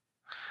sales.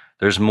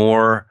 There's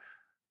more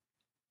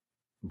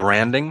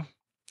branding,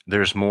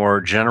 there's more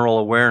general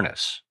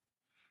awareness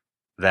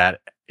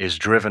that is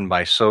driven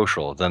by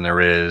social than there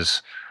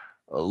is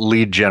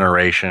lead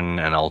generation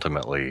and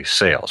ultimately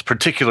sales,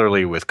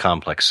 particularly with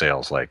complex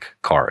sales like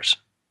cars.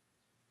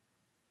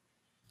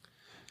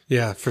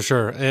 Yeah, for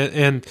sure,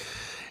 and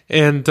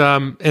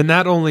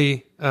that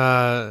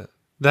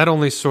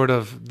only sort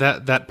of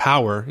that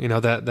power,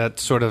 that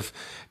sort of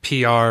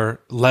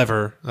PR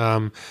lever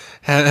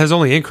has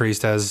only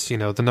increased as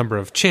the number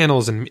of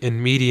channels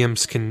and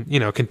mediums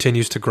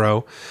continues to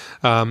grow.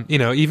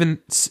 Even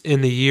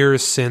in the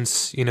years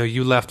since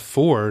you left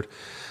Ford,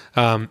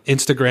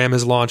 Instagram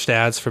has launched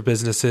ads for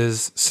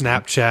businesses.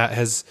 Snapchat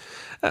has.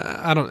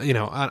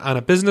 On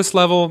a business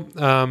level,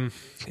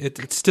 it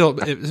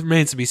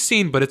remains to be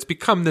seen, but it's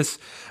become this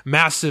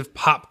massive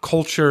pop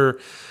culture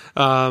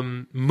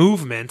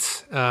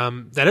movement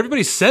that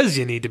everybody says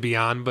you need to be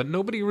on, but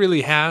nobody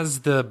really has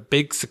the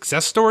big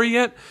success story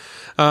yet.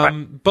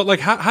 But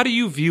like, how do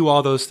you view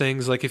all those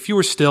things? Like, if you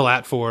were still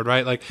at Ford,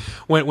 right? Like,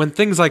 when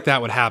things like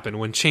that would happen,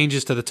 when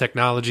changes to the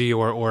technology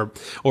or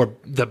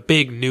the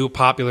big new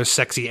popular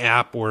sexy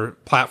app or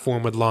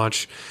platform would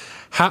launch.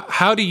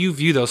 How do you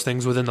view those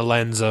things within the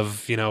lens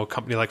of a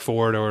company like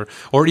Ford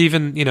or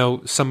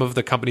even some of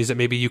the companies that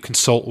maybe you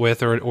consult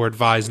with or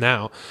advise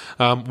now?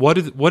 What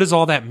does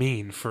all that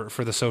mean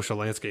for the social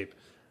landscape?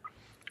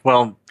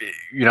 Well,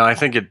 I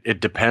think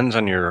it depends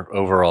on your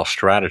overall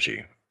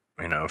strategy.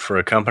 For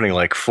a company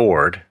like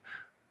Ford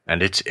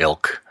and its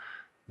ilk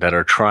that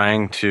are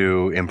trying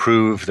to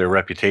improve their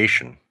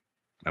reputation,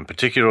 and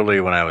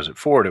particularly when I was at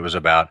Ford, it was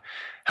about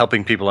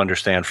helping people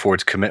understand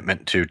Ford's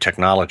commitment to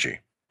technology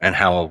and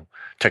how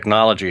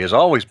technology has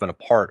always been a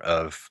part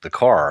of the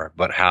car,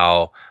 but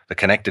how the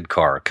connected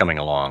car coming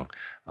along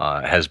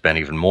has been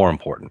even more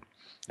important,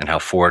 and how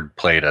Ford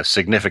played a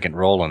significant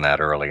role in that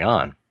early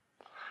on.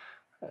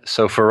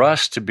 So for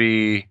us to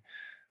be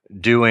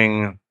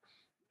doing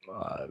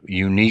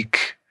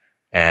unique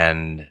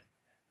and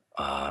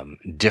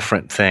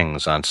different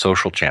things on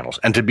social channels,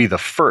 and to be the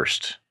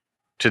first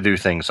to do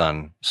things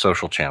on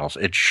social channels,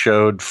 it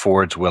showed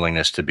Ford's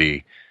willingness to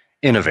be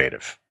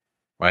innovative,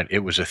 right? It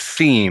was a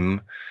theme.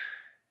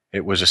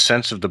 It was a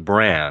sense of the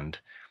brand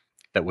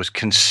that was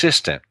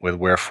consistent with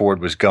where Ford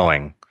was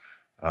going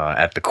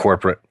at the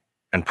corporate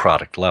and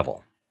product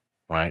level,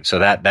 right? So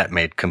that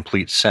made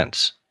complete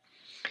sense.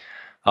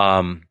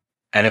 And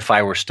if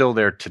I were still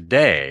there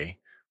today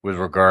with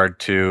regard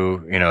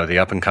to, the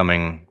up and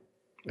coming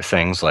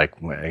things like,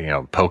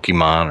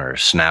 Pokemon or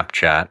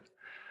Snapchat,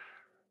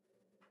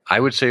 I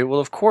would say, well,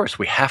 of course,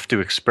 we have to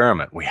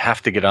experiment. We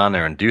have to get on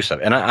there and do stuff.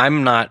 And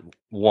I'm not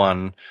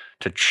one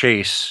to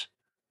chase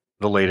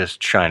the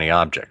latest shiny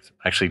object.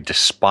 I actually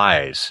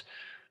despise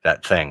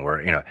that thing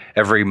where,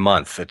 every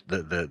month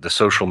the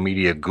social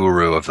media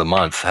guru of the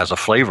month has a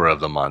flavor of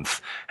the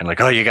month, and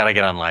like, oh, you got to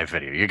get on live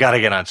video, you got to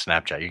get on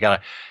Snapchat, you got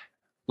to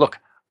look.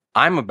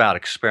 I'm about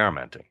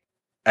experimenting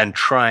and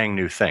trying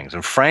new things,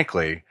 and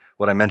frankly,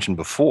 what I mentioned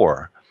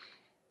before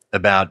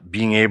about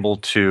being able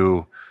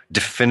to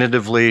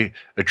definitively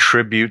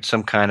attribute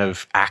some kind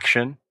of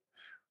action,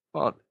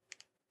 well,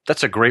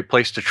 that's a great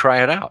place to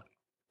try it out,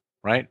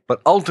 right?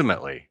 But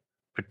ultimately,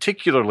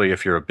 particularly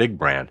if you're a big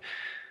brand,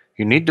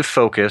 you need to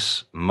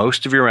focus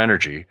most of your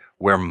energy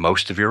where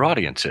most of your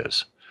audience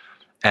is.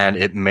 And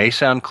it may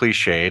sound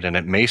cliched and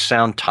it may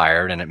sound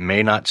tired and it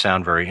may not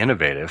sound very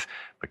innovative,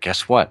 but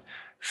guess what?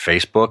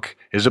 Facebook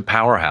is a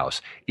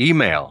powerhouse.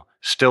 Email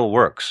still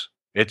works.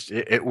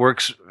 It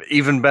works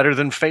even better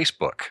than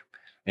Facebook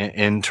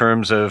in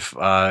terms of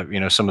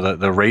some of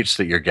the rates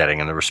that you're getting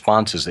and the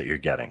responses that you're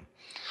getting.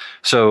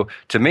 So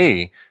to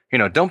me,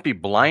 don't be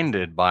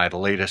blinded by the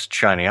latest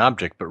shiny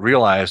object, but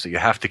realize that you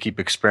have to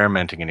keep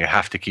experimenting and you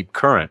have to keep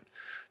current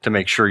to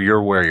make sure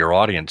you're where your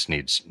audience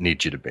needs you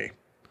to be.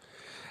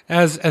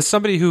 As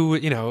somebody who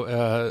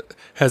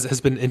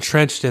has been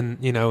entrenched in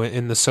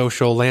the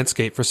social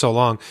landscape for so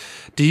long,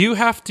 do you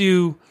have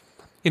to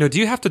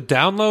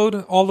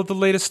download all of the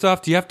latest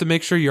stuff? Do you have to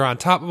make sure you're on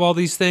top of all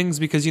these things?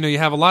 Because you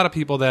have a lot of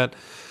people that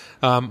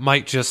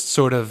might just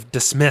sort of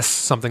dismiss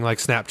something like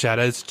Snapchat.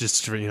 It's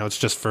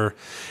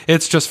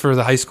just for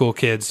the high school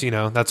kids.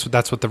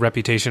 That's what the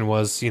reputation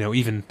was.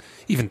 Even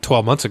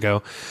 12 months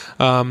ago.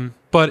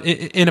 But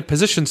in a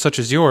position such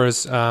as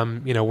yours,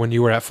 when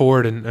you were at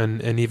Ford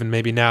and even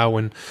maybe now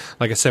when,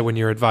 like I said, when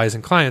you're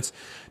advising clients,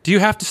 do you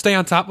have to stay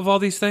on top of all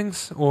these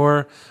things,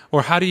 or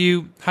how do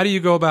you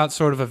go about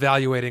sort of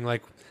evaluating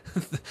like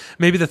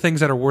maybe the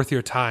things that are worth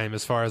your time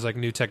as far as like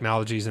new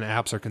technologies and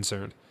apps are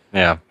concerned?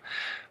 Yeah.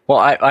 Well,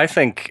 I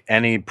think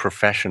any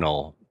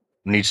professional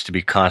needs to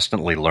be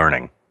constantly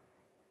learning.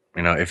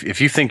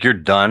 If you think you're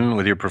done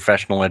with your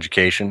professional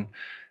education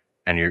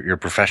and your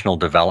professional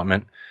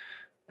development,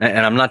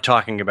 and I'm not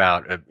talking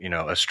about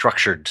a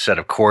structured set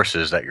of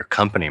courses that your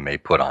company may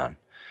put on,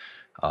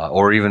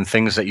 or even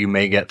things that you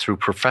may get through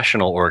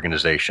professional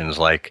organizations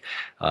like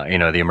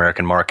the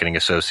American Marketing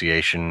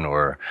Association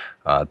or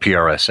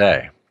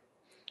PRSA.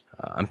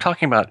 I'm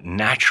talking about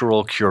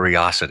natural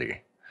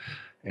curiosity.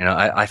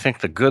 I think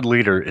the good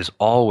leader is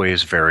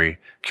always very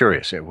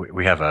curious.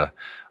 We have a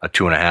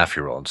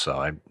 2.5-year-old,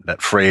 so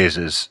that phrase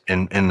is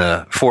in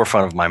the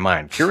forefront of my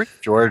mind. Curious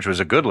George was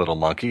a good little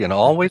monkey and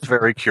always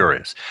very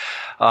curious.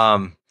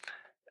 The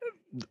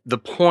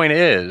point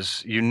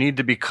is, you need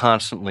to be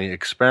constantly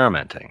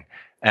experimenting,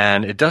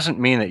 and it doesn't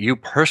mean that you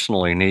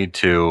personally need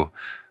to,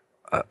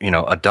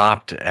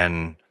 adopt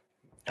and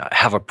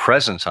have a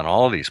presence on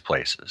all of these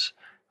places,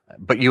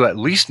 but you at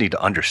least need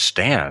to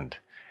understand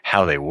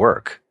how they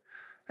work.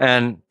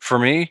 And for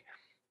me,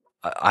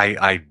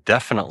 I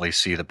definitely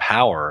see the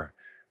power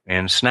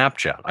in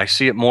Snapchat. I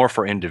see it more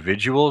for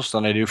individuals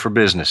than I do for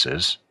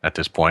businesses at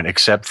this point,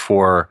 except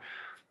for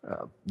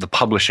the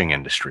publishing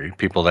industry,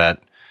 people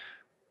that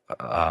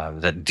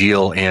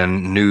deal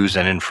in news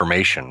and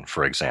information,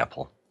 for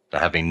example,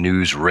 that have a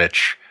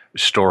news-rich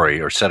story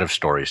or set of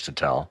stories to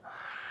tell.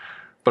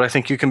 But I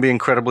think you can be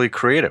incredibly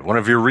creative. One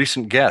of your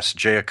recent guests,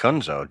 Jay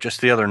Acunzo, just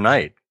the other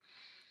night,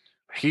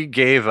 he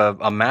gave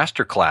a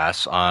master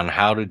class on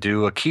how to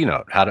do a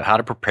keynote, how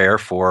to prepare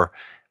for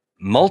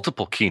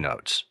multiple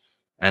keynotes,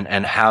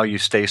 and how you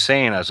stay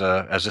sane as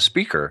a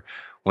speaker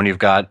when you've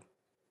got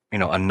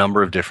a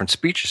number of different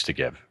speeches to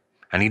give.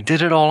 And he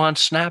did it all on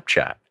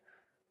Snapchat.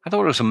 I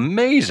thought it was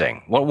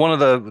amazing. One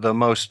of the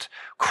most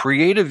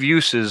creative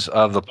uses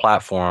of the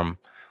platform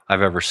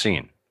I've ever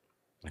seen.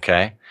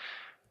 Okay,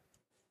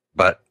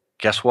 but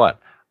guess what?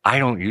 I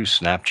don't use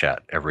Snapchat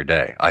every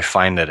day. I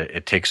find that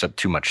it takes up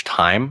too much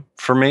time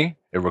for me.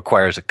 It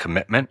requires a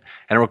commitment,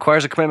 and it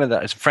requires a commitment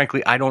that,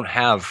 frankly, I don't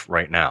have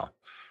right now.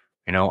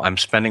 I'm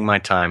spending my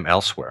time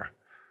elsewhere.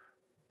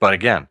 But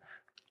again,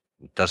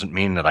 it doesn't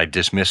mean that I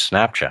dismiss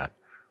Snapchat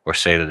or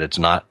say that it's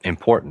not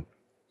important.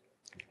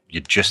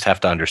 You just have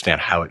to understand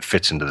how it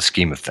fits into the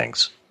scheme of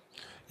things.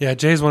 Yeah,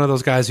 Jay's one of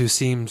those guys who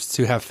seems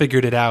to have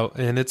figured it out,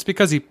 and it's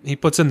because he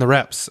puts in the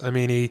reps. I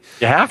mean, you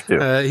have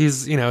to.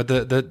 He's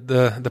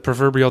the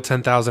proverbial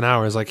 10,000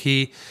 hours. Like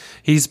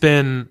he's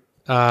been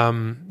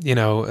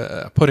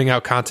putting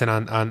out content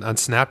on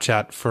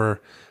Snapchat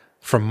for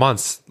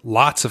months,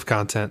 lots of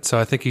content. So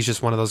I think he's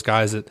just one of those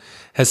guys that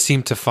has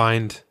seemed to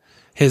find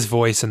his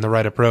voice and the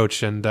right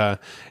approach. And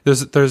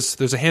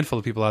there's a handful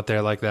of people out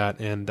there like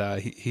that, and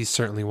he's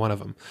certainly one of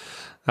them.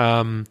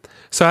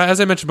 So as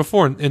I mentioned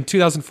before, in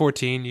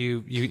 2014,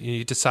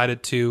 you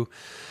decided to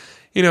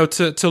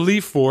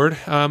leave Ford.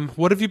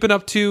 What have you been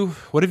up to?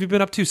 What have you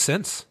been up to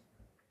since?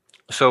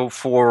 So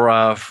for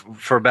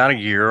about a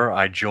year,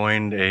 I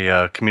joined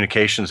a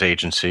communications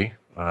agency.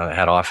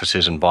 Had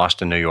offices in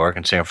Boston, New York,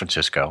 and San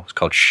Francisco. It's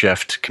called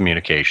Shift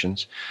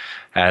Communications,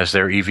 as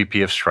their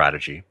EVP of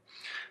strategy.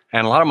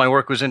 And a lot of my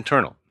work was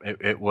internal.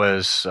 It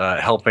was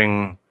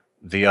helping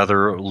the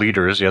other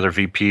leaders, the other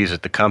VPs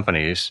at the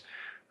companies,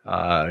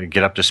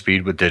 get up to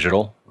speed with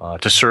digital,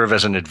 to serve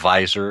as an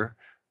advisor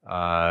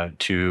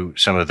to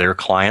some of their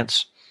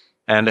clients,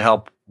 and to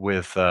help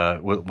with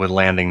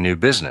landing new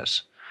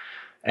business.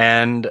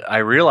 And I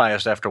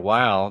realized after a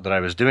while that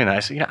I was doing that. I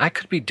said, I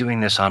could be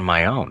doing this on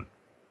my own.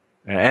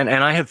 And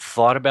I had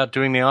thought about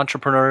doing the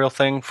entrepreneurial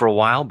thing for a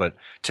while, but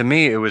to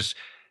me it was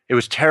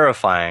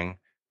terrifying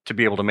to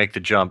be able to make the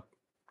jump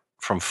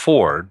from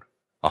Ford,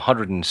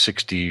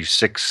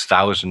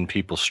 166,000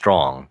 people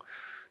strong,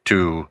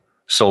 to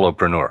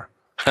solopreneur.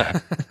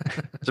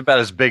 It's about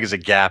as big as a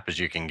gap as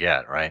you can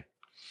get, right?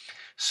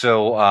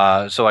 So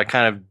I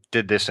kind of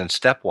did this in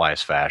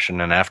stepwise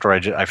fashion, and after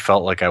I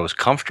felt like I was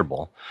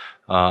comfortable,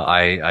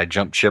 I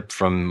jumped ship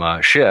from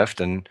Shift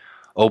and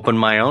opened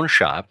my own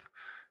shop.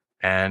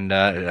 And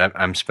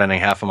I'm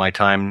spending half of my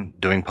time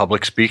doing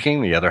public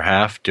speaking, the other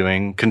half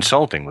doing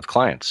consulting with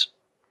clients.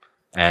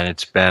 And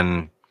it's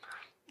been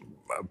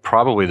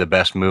probably the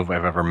best move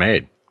I've ever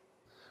made.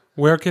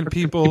 Where can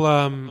people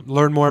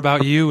learn more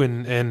about you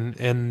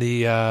and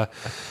the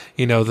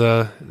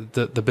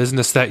the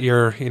business that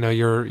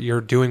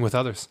you're doing with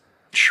others?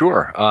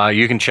 Sure.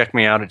 You can check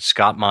me out at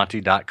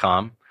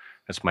scottmonty.com.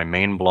 That's my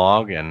main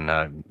blog,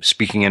 and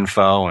speaking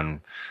info and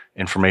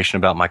information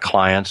about my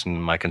clients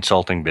and my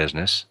consulting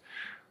business.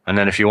 And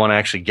then if you want to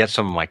actually get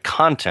some of my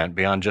content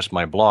beyond just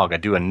my blog, I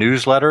do a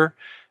newsletter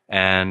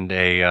and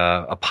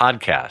a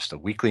podcast, a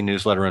weekly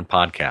newsletter and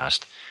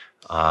podcast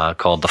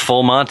called The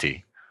Full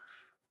Monty.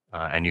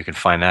 And you can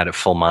find that at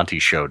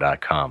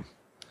fullmontyshow.com.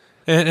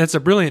 And it's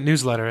a brilliant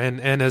newsletter.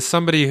 And as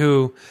somebody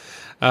who,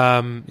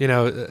 admires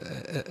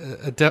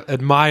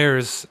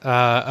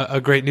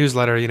a great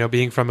newsletter,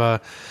 being from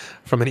an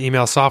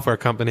email software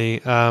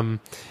company,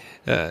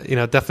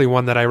 definitely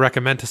one that I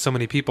recommend to so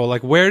many people.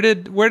 Like, where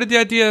did the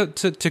idea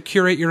to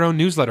curate your own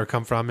newsletter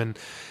come from,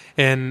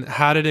 and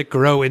how did it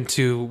grow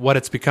into what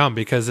it's become?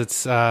 Because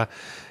it's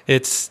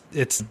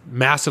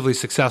massively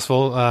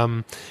successful.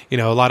 A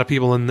lot of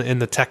people in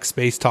the tech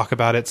space talk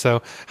about it.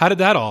 So how did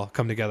that all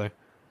come together?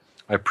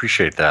 I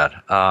appreciate that.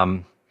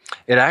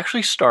 It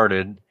actually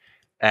started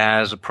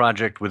as a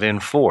project within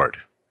Ford.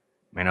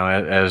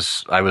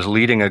 As I was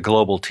leading a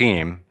global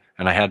team,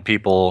 and I had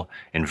people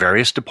in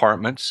various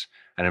departments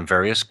and in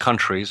various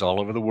countries all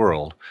over the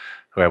world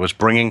who I was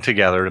bringing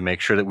together to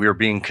make sure that we were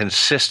being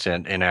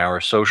consistent in our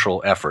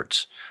social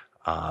efforts,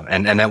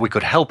 and that we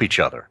could help each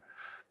other,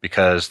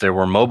 because there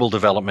were mobile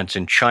developments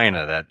in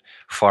China that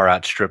far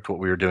outstripped what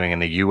we were doing in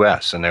the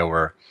U.S., and there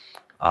were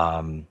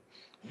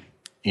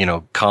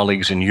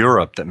colleagues in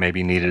Europe that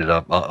maybe needed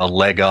a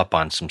leg up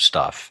on some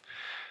stuff.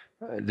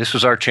 This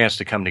was our chance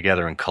to come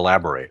together and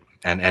collaborate,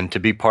 and to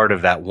be part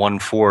of that One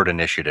Ford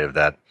initiative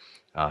that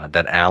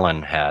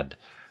Alan had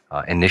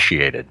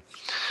initiated.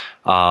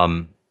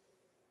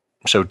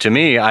 So to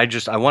me, I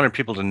wanted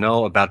people to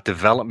know about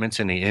developments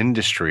in the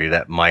industry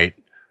that might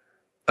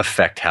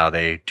affect how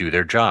they do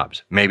their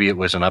jobs. Maybe it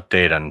was an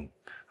update on,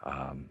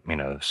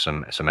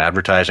 some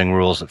advertising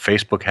rules that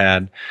Facebook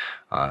had.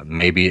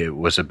 Maybe it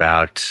was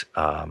about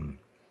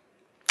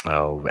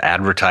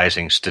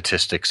advertising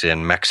statistics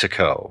in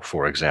Mexico,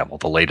 for example,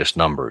 the latest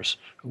numbers,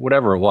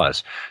 whatever it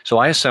was. So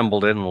I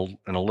assembled it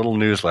in a little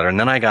newsletter, and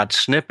then I got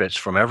snippets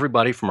from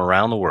everybody from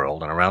around the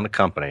world and around the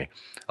company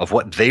of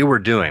what they were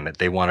doing that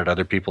they wanted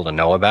other people to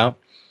know about,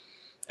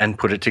 and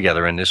put it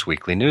together in this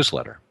weekly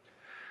newsletter.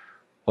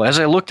 Well, as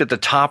I looked at the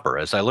topper,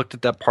 as I looked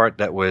at that part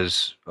that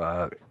was,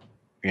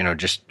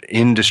 just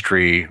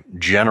industry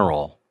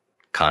general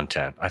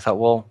content, I thought,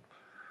 well,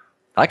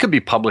 I could be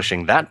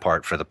publishing that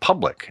part for the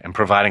public and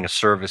providing a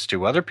service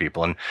to other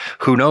people. And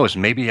who knows,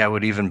 maybe I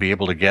would even be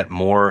able to get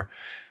more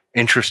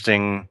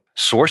interesting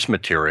source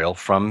material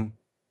from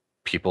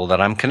people that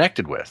I'm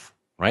connected with,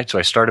 right? So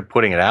I started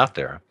putting it out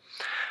there.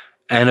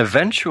 And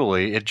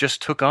eventually it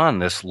just took on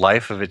this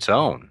life of its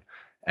own.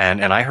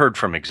 And I heard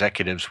from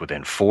executives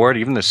within Ford,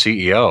 even the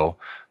CEO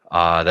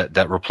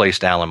that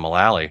replaced Alan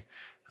Mulally,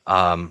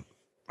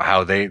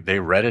 how they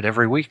read it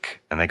every week,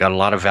 and they got a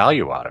lot of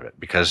value out of it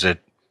because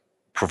it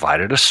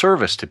provided a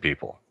service to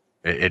people.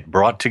 It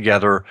brought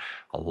together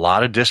a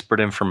lot of disparate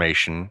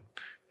information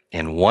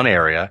in one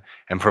area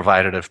and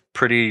provided a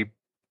pretty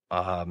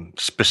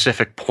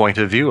specific point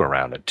of view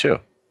around it too.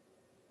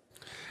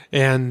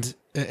 And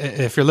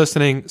if you're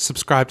listening,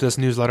 subscribe to this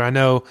newsletter. I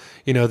know,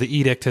 the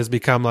edict has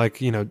become like,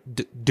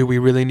 do we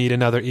really need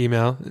another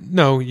email?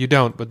 No, you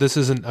don't, but this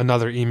isn't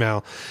another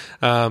email.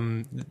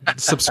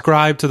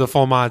 Subscribe to the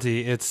Full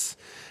Monty.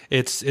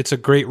 It's a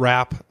great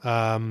wrap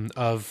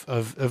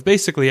of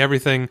basically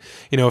everything.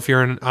 If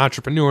you're an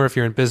entrepreneur, if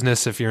you're in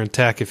business, if you're in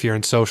tech, if you're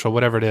in social,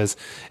 whatever it is,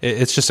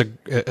 it's just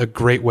a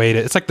great way to.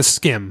 It's like the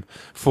skim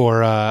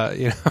for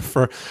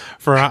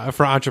for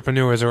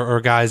entrepreneurs or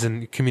guys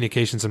in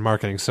communications and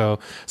marketing. So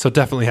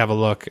definitely have a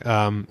look.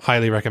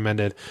 Highly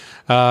recommended.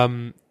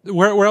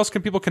 Where else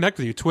can people connect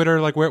with you? Twitter,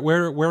 like where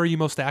are you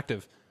most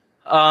active?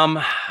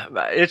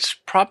 It's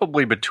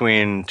probably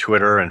between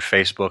Twitter and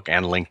Facebook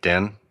and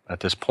LinkedIn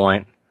at this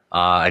point.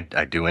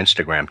 I do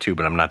Instagram too,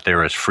 but I'm not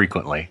there as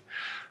frequently.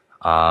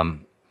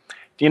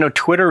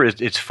 Twitter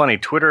it's funny.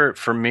 Twitter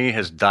for me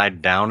has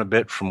died down a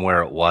bit from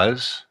where it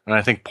was. And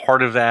I think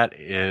part of that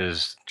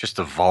is just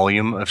the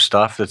volume of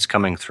stuff that's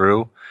coming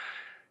through.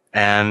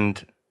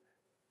 And,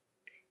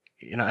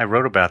 I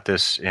wrote about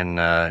this in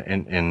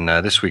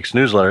this week's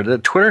newsletter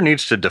that Twitter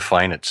needs to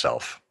define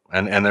itself.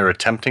 And they're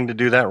attempting to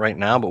do that right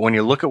now. But when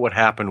you look at what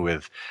happened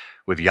with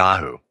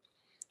Yahoo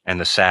and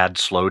the sad,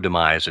 slow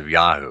demise of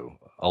Yahoo,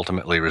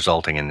 ultimately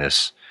resulting in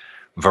this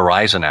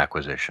Verizon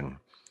acquisition,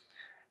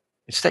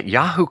 it's that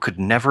Yahoo could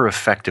never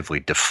effectively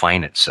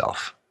define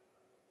itself.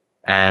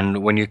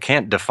 And when you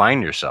can't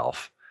define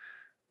yourself,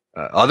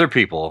 other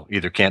people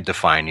either can't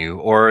define you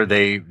or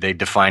they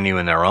define you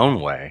in their own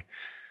way.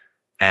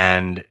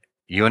 And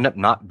you end up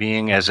not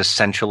being as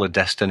essential a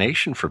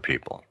destination for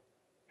people.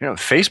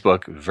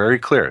 Facebook, very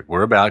clear.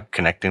 We're about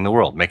connecting the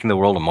world, making the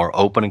world a more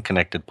open and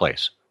connected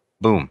place.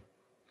 Boom.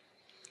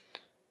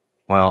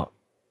 Well,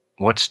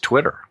 what's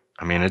Twitter?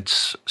 I mean,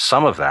 it's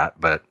some of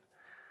that, but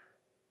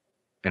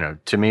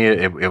to me,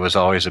 it was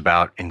always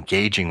about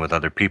engaging with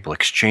other people,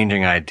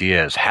 exchanging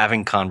ideas,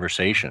 having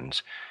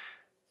conversations.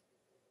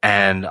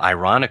 And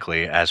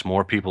ironically, as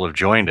more people have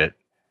joined it,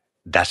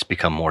 that's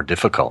become more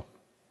difficult.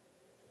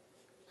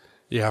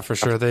 Yeah, for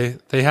sure.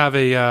 They have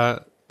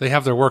they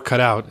have their work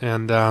cut out,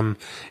 and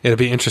it'll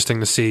be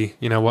interesting to see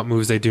what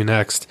moves they do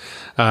next.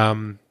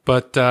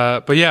 But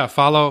yeah,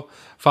 follow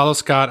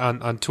Scott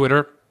on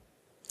Twitter.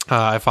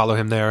 I follow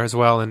him there as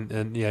well,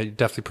 and yeah, you're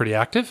definitely pretty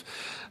active.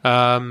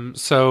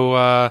 So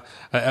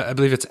I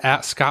believe it's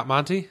at Scott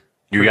Monty.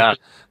 You got it.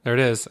 There it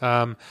is.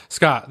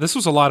 Scott, this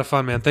was a lot of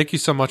fun, man. Thank you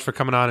so much for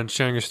coming on and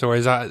sharing your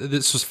stories.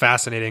 This was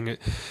fascinating.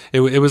 It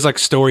was like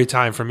story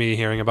time for me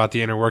hearing about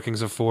the inner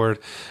workings of Ford,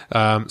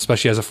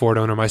 especially as a Ford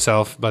owner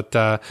myself. But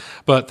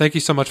thank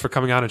you so much for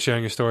coming on and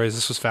sharing your stories.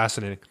 This was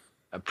fascinating.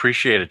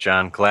 Appreciate it,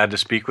 John. Glad to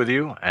speak with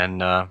you, and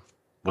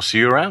we'll see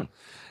you around.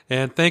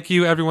 And thank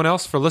you, everyone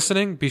else, for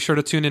listening. Be sure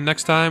to tune in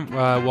next time.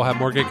 We'll have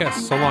more great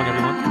guests. So long,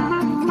 everyone.